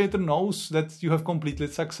 the coordinator knows that you have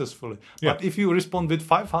completed successfully. Yeah. But if you respond with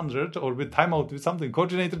 500 or with timeout with something,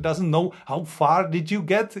 coordinator doesn't know how far did you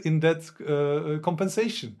get in that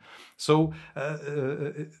compensation. So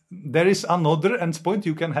there is another endpoint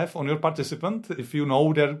you can have on your participant. If you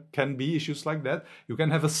know there can be issues like that, you can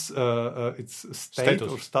have it's state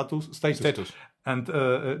or status. And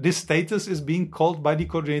this status is being called by the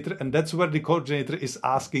coordinator, and that's where the coordinator is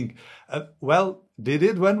asking, well, did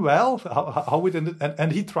it went well? How it ended?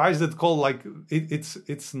 And he tries that call like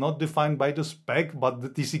it's not defined by the spec, but the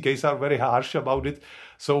TCKs are very harsh about it.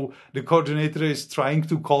 So the coordinator is trying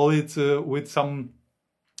to call it with some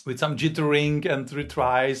jittering and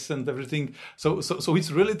retries and everything. So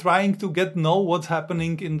he's really trying to know what's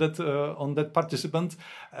happening in that on that participant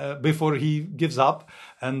before he gives up.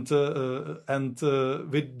 And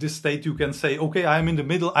with this state, you can say, okay, I'm in the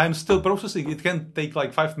middle. I'm still processing. It can take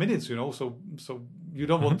like 5 minutes, So you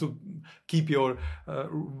don't want to keep your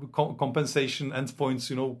compensation endpoints,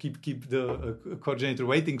 keep the coordinator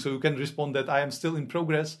waiting. So you can respond that I am still in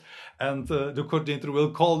progress, and the coordinator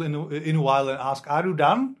will call in a while and ask, are you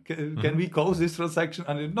done? Can we close this transaction?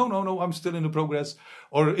 And no, I'm still in the progress,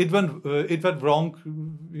 or it went wrong,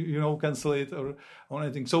 cancel it or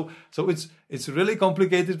anything. So it's a really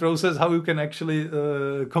complicated process how you can actually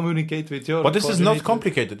communicate with your. But this is not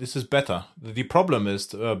complicated. This is better. The problem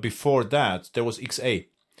is before that there was XA.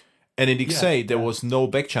 And in XA, there was no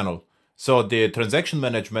backchannel. So the transaction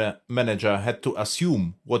manager had to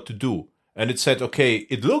assume what to do. And it said, okay,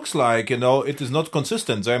 it looks like, it is not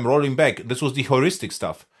consistent. So I'm rolling back. This was the heuristic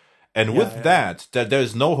stuff. And with that there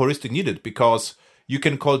is no heuristic needed, because you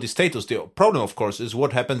can call the status. The problem, of course, is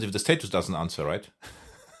what happens if the status doesn't answer, right?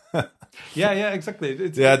 Exactly.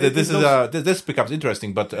 This becomes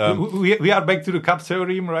interesting, but we are back to the CAP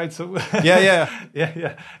theorem, right? So yeah.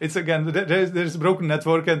 It's again there's a broken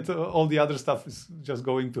network, and all the other stuff is just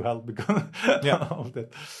going to help because of that.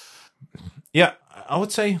 Yeah, I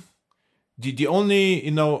would say the only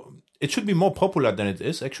it should be more popular than it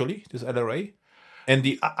is actually, this LRA, and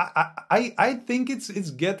I think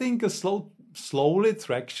it's getting a slowly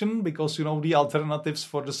traction, because the alternatives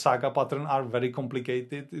for the Saga pattern are very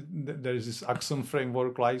complicated. There is this Axon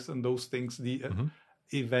framework likes and those things. The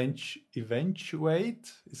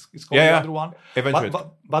Eventuate is called the other one.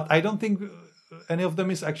 But I don't think any of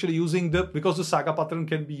them is actually using because the Saga pattern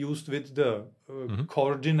can be used with the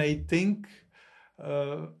coordinating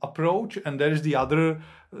approach, and there is the other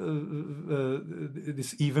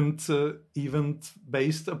this event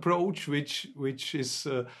based approach, which is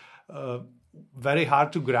very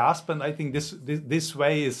hard to grasp, and I think this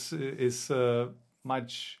way is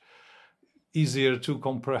much easier to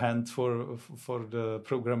comprehend for the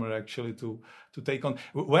programmer actually to take on.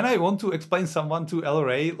 When I want to explain someone to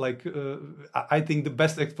LRA, I think the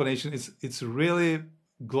best explanation is it's really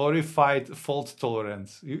glorified fault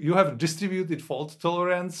tolerance. You have distributed fault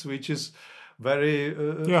tolerance, which is very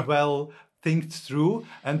well think through,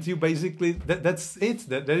 and you basically that's it.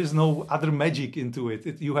 There is no other magic into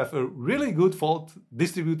it. You have a really good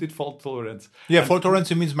distributed fault tolerance. Fault tolerance,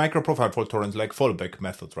 it means microprofile fault tolerance, like fallback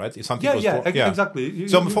method, right? If something exactly.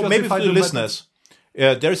 So maybe for the listeners,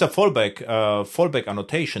 there is a fallback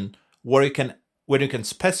annotation where you can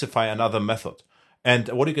specify another method, and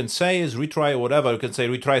what you can say is retry or whatever. You can say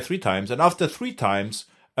retry 3 times, and after 3 times,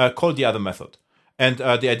 call the other method. And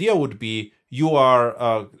the idea would be you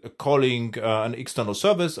are calling an external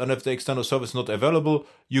service, and if the external service is not available,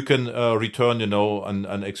 you can return,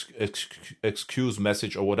 an excuse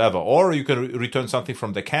message or whatever, or you can return something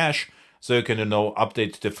from the cache, so you can,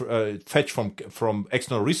 update the fetch from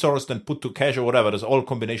external resource, then put to cache or whatever. There's all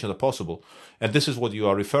combinations are possible, and this is what you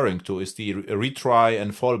are referring to is the retry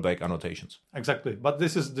and fallback annotations. Exactly, but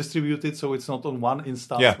this is distributed, so it's not on one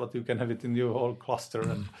instance, but you can have it in your whole cluster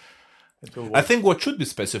and. I think what should be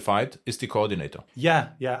specified is the coordinator.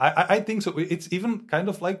 I think so. It's even kind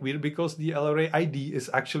of like weird because the LRA ID is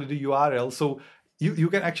actually the URL. So you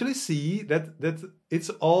can actually see that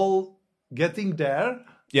it's all getting there.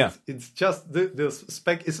 Yeah. It's just the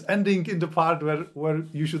spec is ending in the part where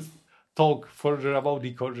you should talk further about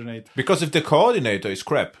the coordinator. Because if the coordinator is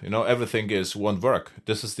crap, everything won't work.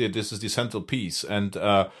 This is the central piece, and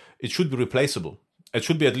it should be replaceable. It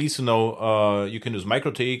should be at least, you can use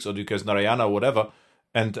MikroTX or you can use Narayana or whatever.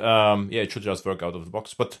 And it should just work out of the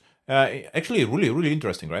box. But actually, really, really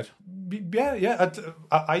interesting, right? Yeah.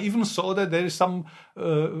 I even saw that there is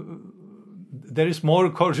there is more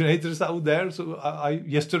coordinators out there. So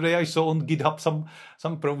yesterday I saw on GitHub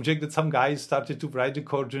some project that some guys started to write the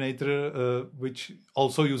coordinator, which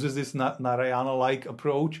also uses this Narayana-like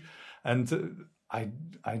approach. And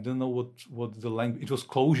I don't know what the language. It was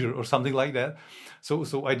Clojure or something like that.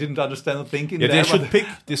 So I didn't understand the thinking. Yeah, they should pick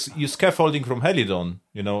this use scaffolding from Helidon,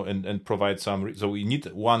 and provide so we need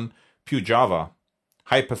one pure Java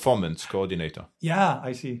high performance coordinator. Yeah,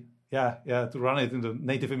 I see. to run it in the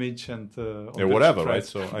native image and whatever, right?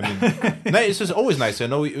 So I mean, this is always nice.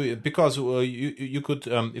 Because you could,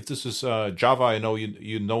 if this is Java,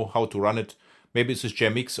 you know how to run it. Maybe this is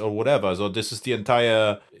JMX or whatever. So this is the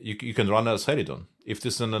entire. You can run as Helidon. If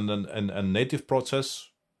this is a native process,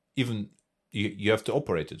 even you have to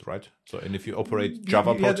operate it, right? So and if you operate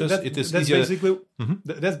Java process, it is that's easier. Basically,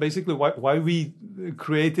 that's basically why we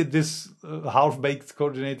created this half-baked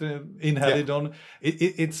coordinator in Helidon.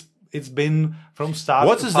 It's been from start.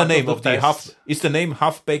 What is the name of the test. half? Is the name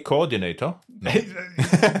half-baked coordinator? No.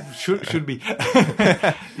 should be.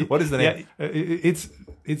 What is the name? Yeah,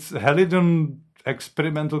 it's Helidon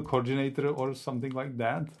experimental coordinator or something like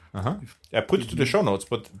that. I put it to the show notes,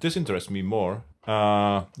 but this interests me more.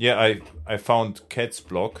 I found Cat's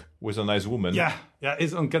blog with a nice woman. Yeah,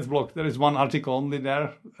 it's on Cat's blog. There is one article only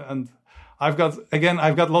there, and I've got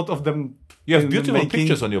a lot of them. You have beautiful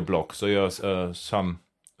pictures on your blog, so you have some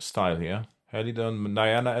style here. Helidon,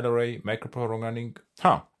 Nayana LRA, microprogramming.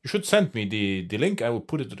 You should send me the link. I will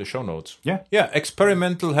put it to the show notes. Yeah.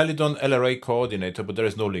 Experimental Helidon LRA coordinator, but there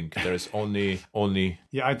is no link. There is only.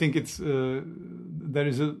 Yeah, I think it's there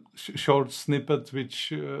is a short snippet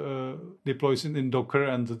which deploys in Docker,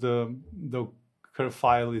 and the Docker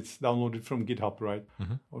file it's downloaded from GitHub, right,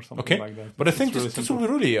 or something like that. But I think really this will be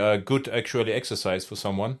really a good actually exercise for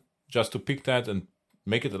someone just to pick that and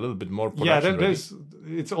make it a little bit more production ready.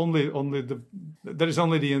 There is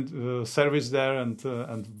only the service there and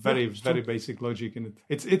very basic logic in it.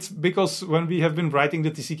 It's because when we have been writing the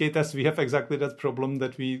TCK test, we have exactly that problem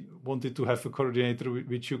that we wanted to have a coordinator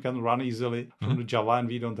which you can run easily from the Java, and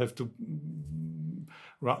we don't have to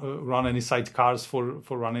run any sidecars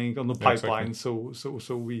for running on the pipeline. Exactly.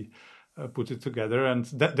 So we put it together, and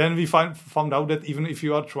then we found out that even if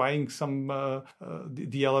you are trying some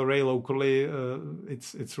the LRA locally,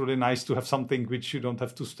 it's really nice to have something which you don't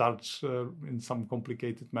have to start in some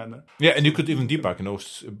complicated manner. Yeah, and you could even debug.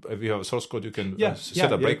 If you have a source code, you can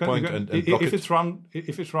set a breakpoint and block if it's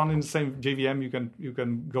run in the same JVM, you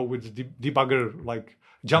can go with the debugger, like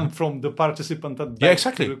jump from the participant and back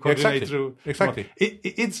to the coordinator. Exactly.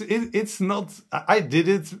 It's not. I did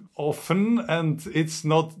it often, and it's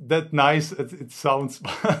not that nice as it sounds,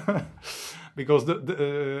 because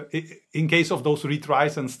in case of those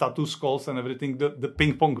retries and status calls and everything, the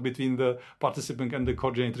ping pong between the participant and the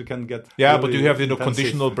coordinator can get. Yeah, really, but you have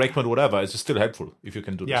conditional breakpoint, whatever. It's still helpful if you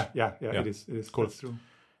can do this. Yeah. It is cool. That's true.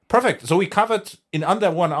 Perfect. So we covered in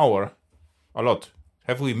under 1 hour a lot.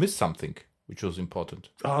 Have we missed something which was important?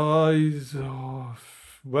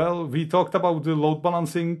 Well, we talked about the load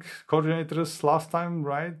balancing coordinators last time,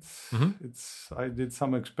 right? I did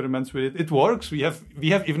some experiments with it. It works. We have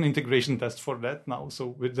even integration tests for that now. So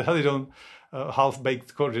with the Helidon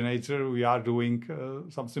half-baked coordinator, we are doing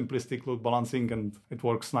some simplistic load balancing, and it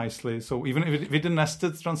works nicely. So even with the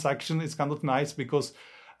nested transaction, it's kind of nice because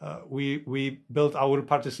we built our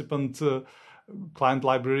participant client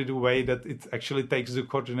library the way that it actually takes the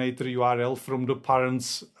coordinator URL from the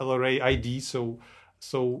parent's LRA ID.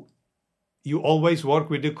 So you always work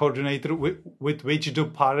with the coordinator with which the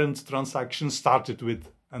parent transaction started with,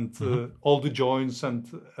 and all the joins and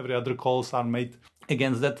every other calls are made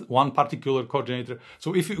against that one particular coordinator.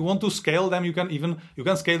 So if you want to scale them, you can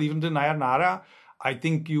scale even the Nayana. I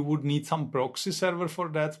think you would need some proxy server for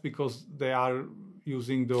that because they are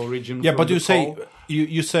using the origin. Yeah, but you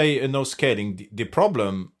say no scaling. The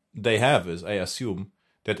problem they have is, I assume,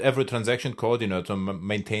 that every transaction coordinator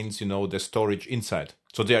maintains, the storage inside,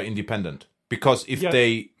 so they are independent. Because if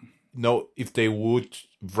they would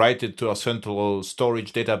write it to a central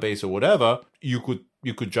storage database or whatever, you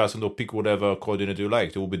could just pick whatever coordinator you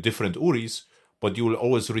like. There will be different URIs, but you will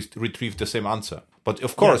always retrieve the same answer. But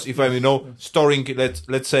of course, if I'm storing,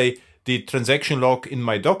 let's say, the transaction log in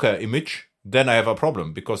my Docker image, then I have a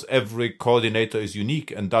problem because every coordinator is unique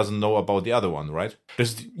and doesn't know about the other one, right?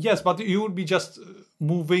 Yes, but you would be just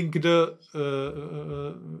moving the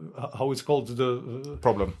how it's called, the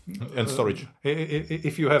problem and storage.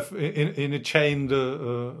 If you have in a chain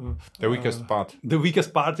the weakest part. The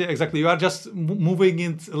weakest part, yeah, exactly. You are just moving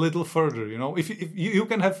it a little further. If you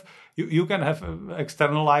can have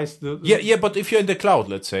externalized the. Yeah, but if you're in the cloud,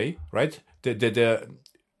 let's say, right, the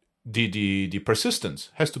persistence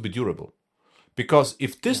has to be durable. Because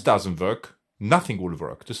if this doesn't work, nothing will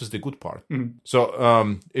work. This is the good part.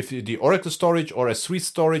 So if the Oracle storage or S3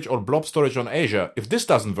 storage or blob storage on Azure, if this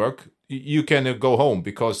doesn't work, you can go home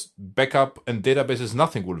because backup and databases,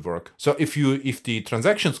 nothing will work. So if the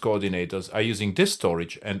transactions coordinators are using this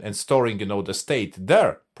storage and storing, the state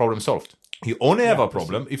there, problem solved. You only have a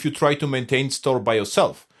problem if you try to maintain store by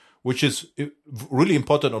yourself, which is really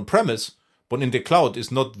important on premise. But in the cloud,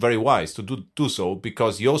 it's not very wise to do so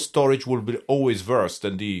because your storage will be always worse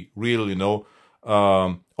than the real,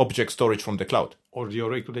 object storage from the cloud. Or the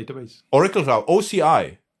Oracle database. Oracle Cloud,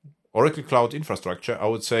 OCI, Oracle Cloud Infrastructure, I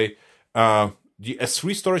would say the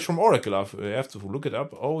S3 storage from Oracle, I have to look it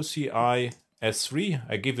up, OCI S3,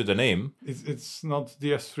 I give you the name. It's not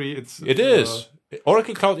the S3, It is.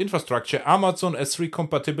 Oracle Cloud Infrastructure, Amazon S3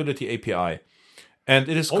 Compatibility API. And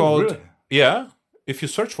it is called... Really? Yeah, if you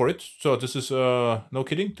search for it. So this is, no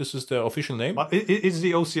kidding, this is the official name. But it's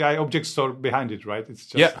the OCI object store behind it, right? It's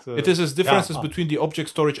just, yeah, it is as differences between the Object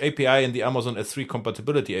Storage API and the Amazon S3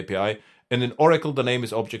 Compatibility API. And in Oracle, the name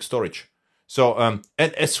is Object Storage. So and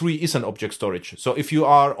S3 is an object storage. So if you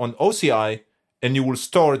are on OCI and you will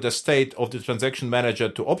store the state of the transaction manager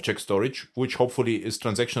to object storage, which hopefully is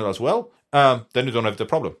transactional as well, then you don't have the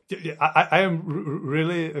problem. Yeah, I am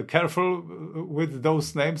really careful with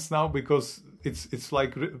those names now because it's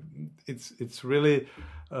like it's really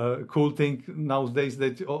cool thing nowadays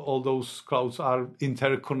that all those clouds are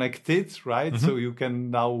interconnected, right? So you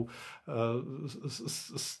can now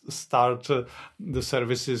start the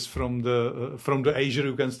services from the Azure.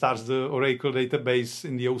 You can start the Oracle database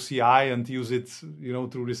in the OCI and use it,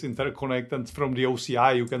 through this interconnect. And from the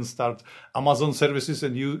OCI, you can start Amazon services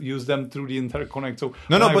and use them through the interconnect. So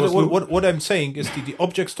but what I'm saying is the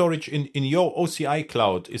object storage in your OCI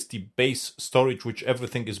cloud is the base storage, which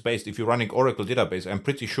everything is based. If you're running Oracle database, I'm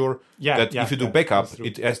pretty sure that if you do backup,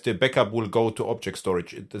 the backup will go to object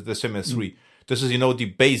storage, the same as S3. This is, the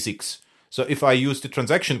basics. So if I use the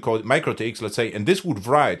transaction code MikroTX, let's say, and this would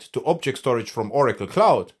write to object storage from Oracle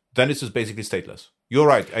Cloud, then this is basically stateless. You're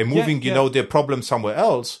right. I'm moving, the problem somewhere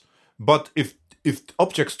else. But if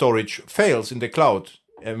object storage fails in the cloud,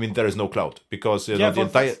 there is no cloud because the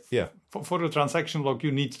entire for the transaction log,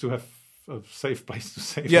 you need to have a safe place to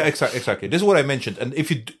save. Yeah, exactly. This is what I mentioned. And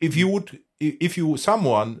if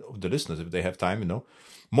someone of the listeners, if they have time,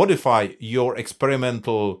 modify your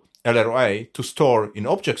experimental LRA to store in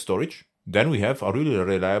object storage, then we have a really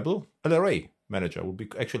reliable LRA manager. Would be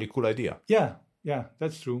actually a cool idea. Yeah,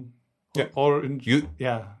 that's true. Yeah.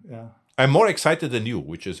 I'm more excited than you,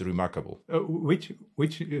 which is remarkable. Which?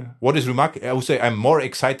 What is remarkable? I would say I'm more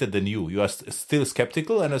excited than you. You are still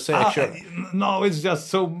skeptical, and I say, actually, no, it's just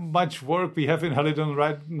so much work we have in Helidon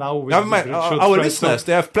right now. With our listeners,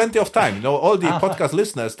 they have plenty of time. All the podcast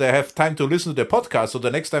listeners, they have time to listen to the podcast. So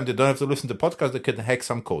the next time they don't have to listen to the podcast, they can hack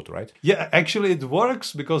some code, right? Yeah, actually, it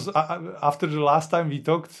works because after the last time we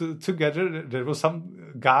talked together, there was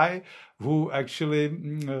some guy who actually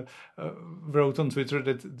wrote on Twitter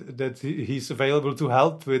that he's available to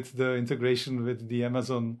help with the integration with the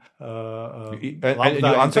Amazon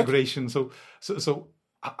Lambda integration. So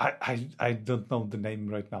I don't know the name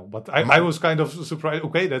right now, but I was kind of surprised.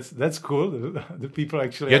 Okay, that's cool. The people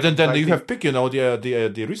actually. Yeah, then you have pick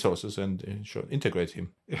the resources and integrate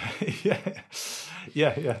him.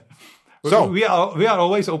 Yeah. So we are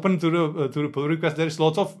always open to the pull request.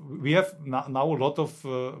 We have now a lot of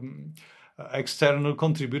external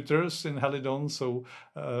contributors in Helidon. So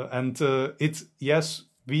it's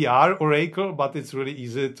we are Oracle, but it's really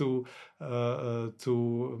easy to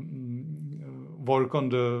work on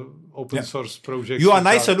the open source projects. You are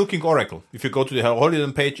nicer looking Oracle. If you go to the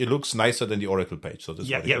Helidon page, it looks nicer than the Oracle page. So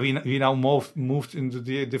we now moved into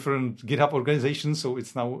the different GitHub organizations. So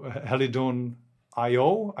it's now Helidon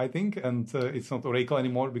IO, I think, and it's not Oracle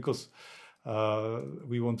anymore because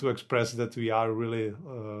we want to express that we are really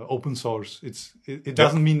open source. It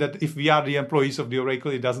doesn't mean that if we are the employees of the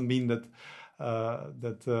Oracle, it doesn't mean that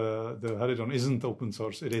the Helidon isn't open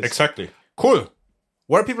source. It is. Exactly. Cool.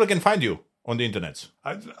 Where people can find you on the internet?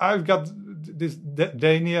 I've got this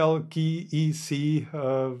Daniel Key EC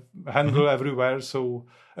handle everywhere. So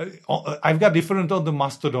I've got different on the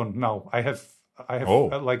Mastodon now. I have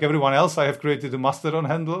like everyone else, I have created a Mastodon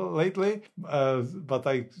handle lately, but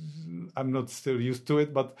I'm not still used to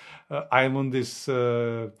it. But I'm on this.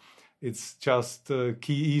 It's just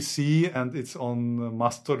Key EC, and it's on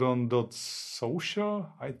Mastodon.social.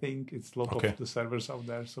 I think it's a lot of the servers out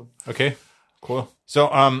there. So okay, cool. So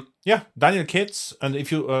Daniel Kitz, and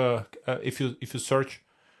if you search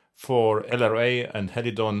for LRA and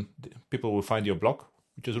Helidon, people will find your blog,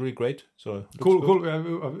 which is really great. So cool.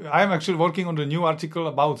 I'm actually working on the new article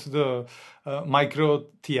about the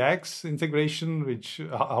MikroTX integration,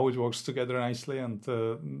 how it works together nicely, and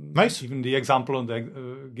nice. Even the example on the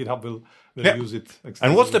GitHub will use it extensively.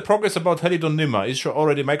 And what's the progress about Helidon NIMA? Is your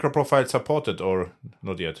already MikroProfile supported or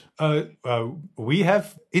not yet? We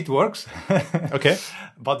have. It works. Okay.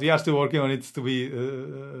 But we are still working on it to be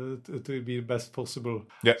the best possible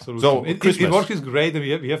solution. So it works is great, and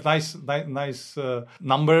we have nice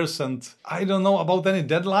numbers, and I don't know about any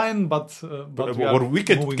deadline, but we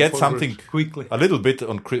could get something quickly, a little bit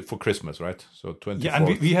for Christmas, right? So 24th. Yeah, and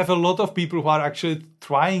we have a lot of people who are actually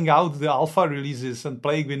trying out the alpha releases and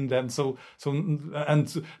playing with them, so and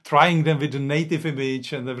trying them with the native image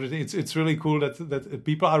and everything. It's really cool that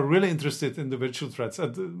people are really interested in the virtual threads,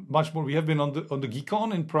 and much more. We have been on the GeekCon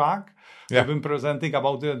in Prague. Yeah. We've been presenting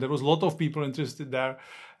about it. There was a lot of people interested there.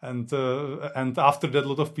 And after that, a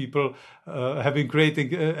lot of people have been creating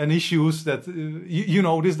an issues that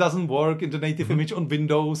this doesn't work in the native image on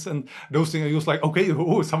Windows, and those things. I was like, okay,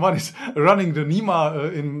 someone is running the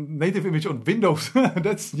Nima in native image on Windows.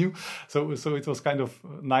 That's new. So it was kind of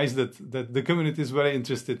nice that the community is very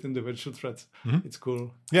interested in the virtual threads. It's cool.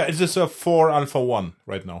 Yeah, it's just 4 Alpha 1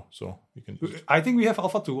 right now, so you can. I think we have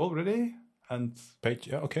Alpha 2 already, and page.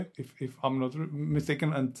 Yeah, okay. If I'm not mistaken,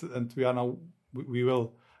 and we are now we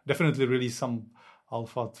will definitely release some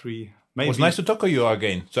Alpha 3. Maybe. It was nice to talk to you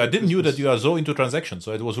again. So I didn't knew that you are so into transactions.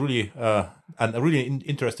 So it was really a really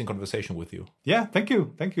interesting conversation with you. Yeah, thank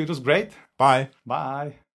you. It was great. Bye.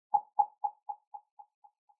 Bye.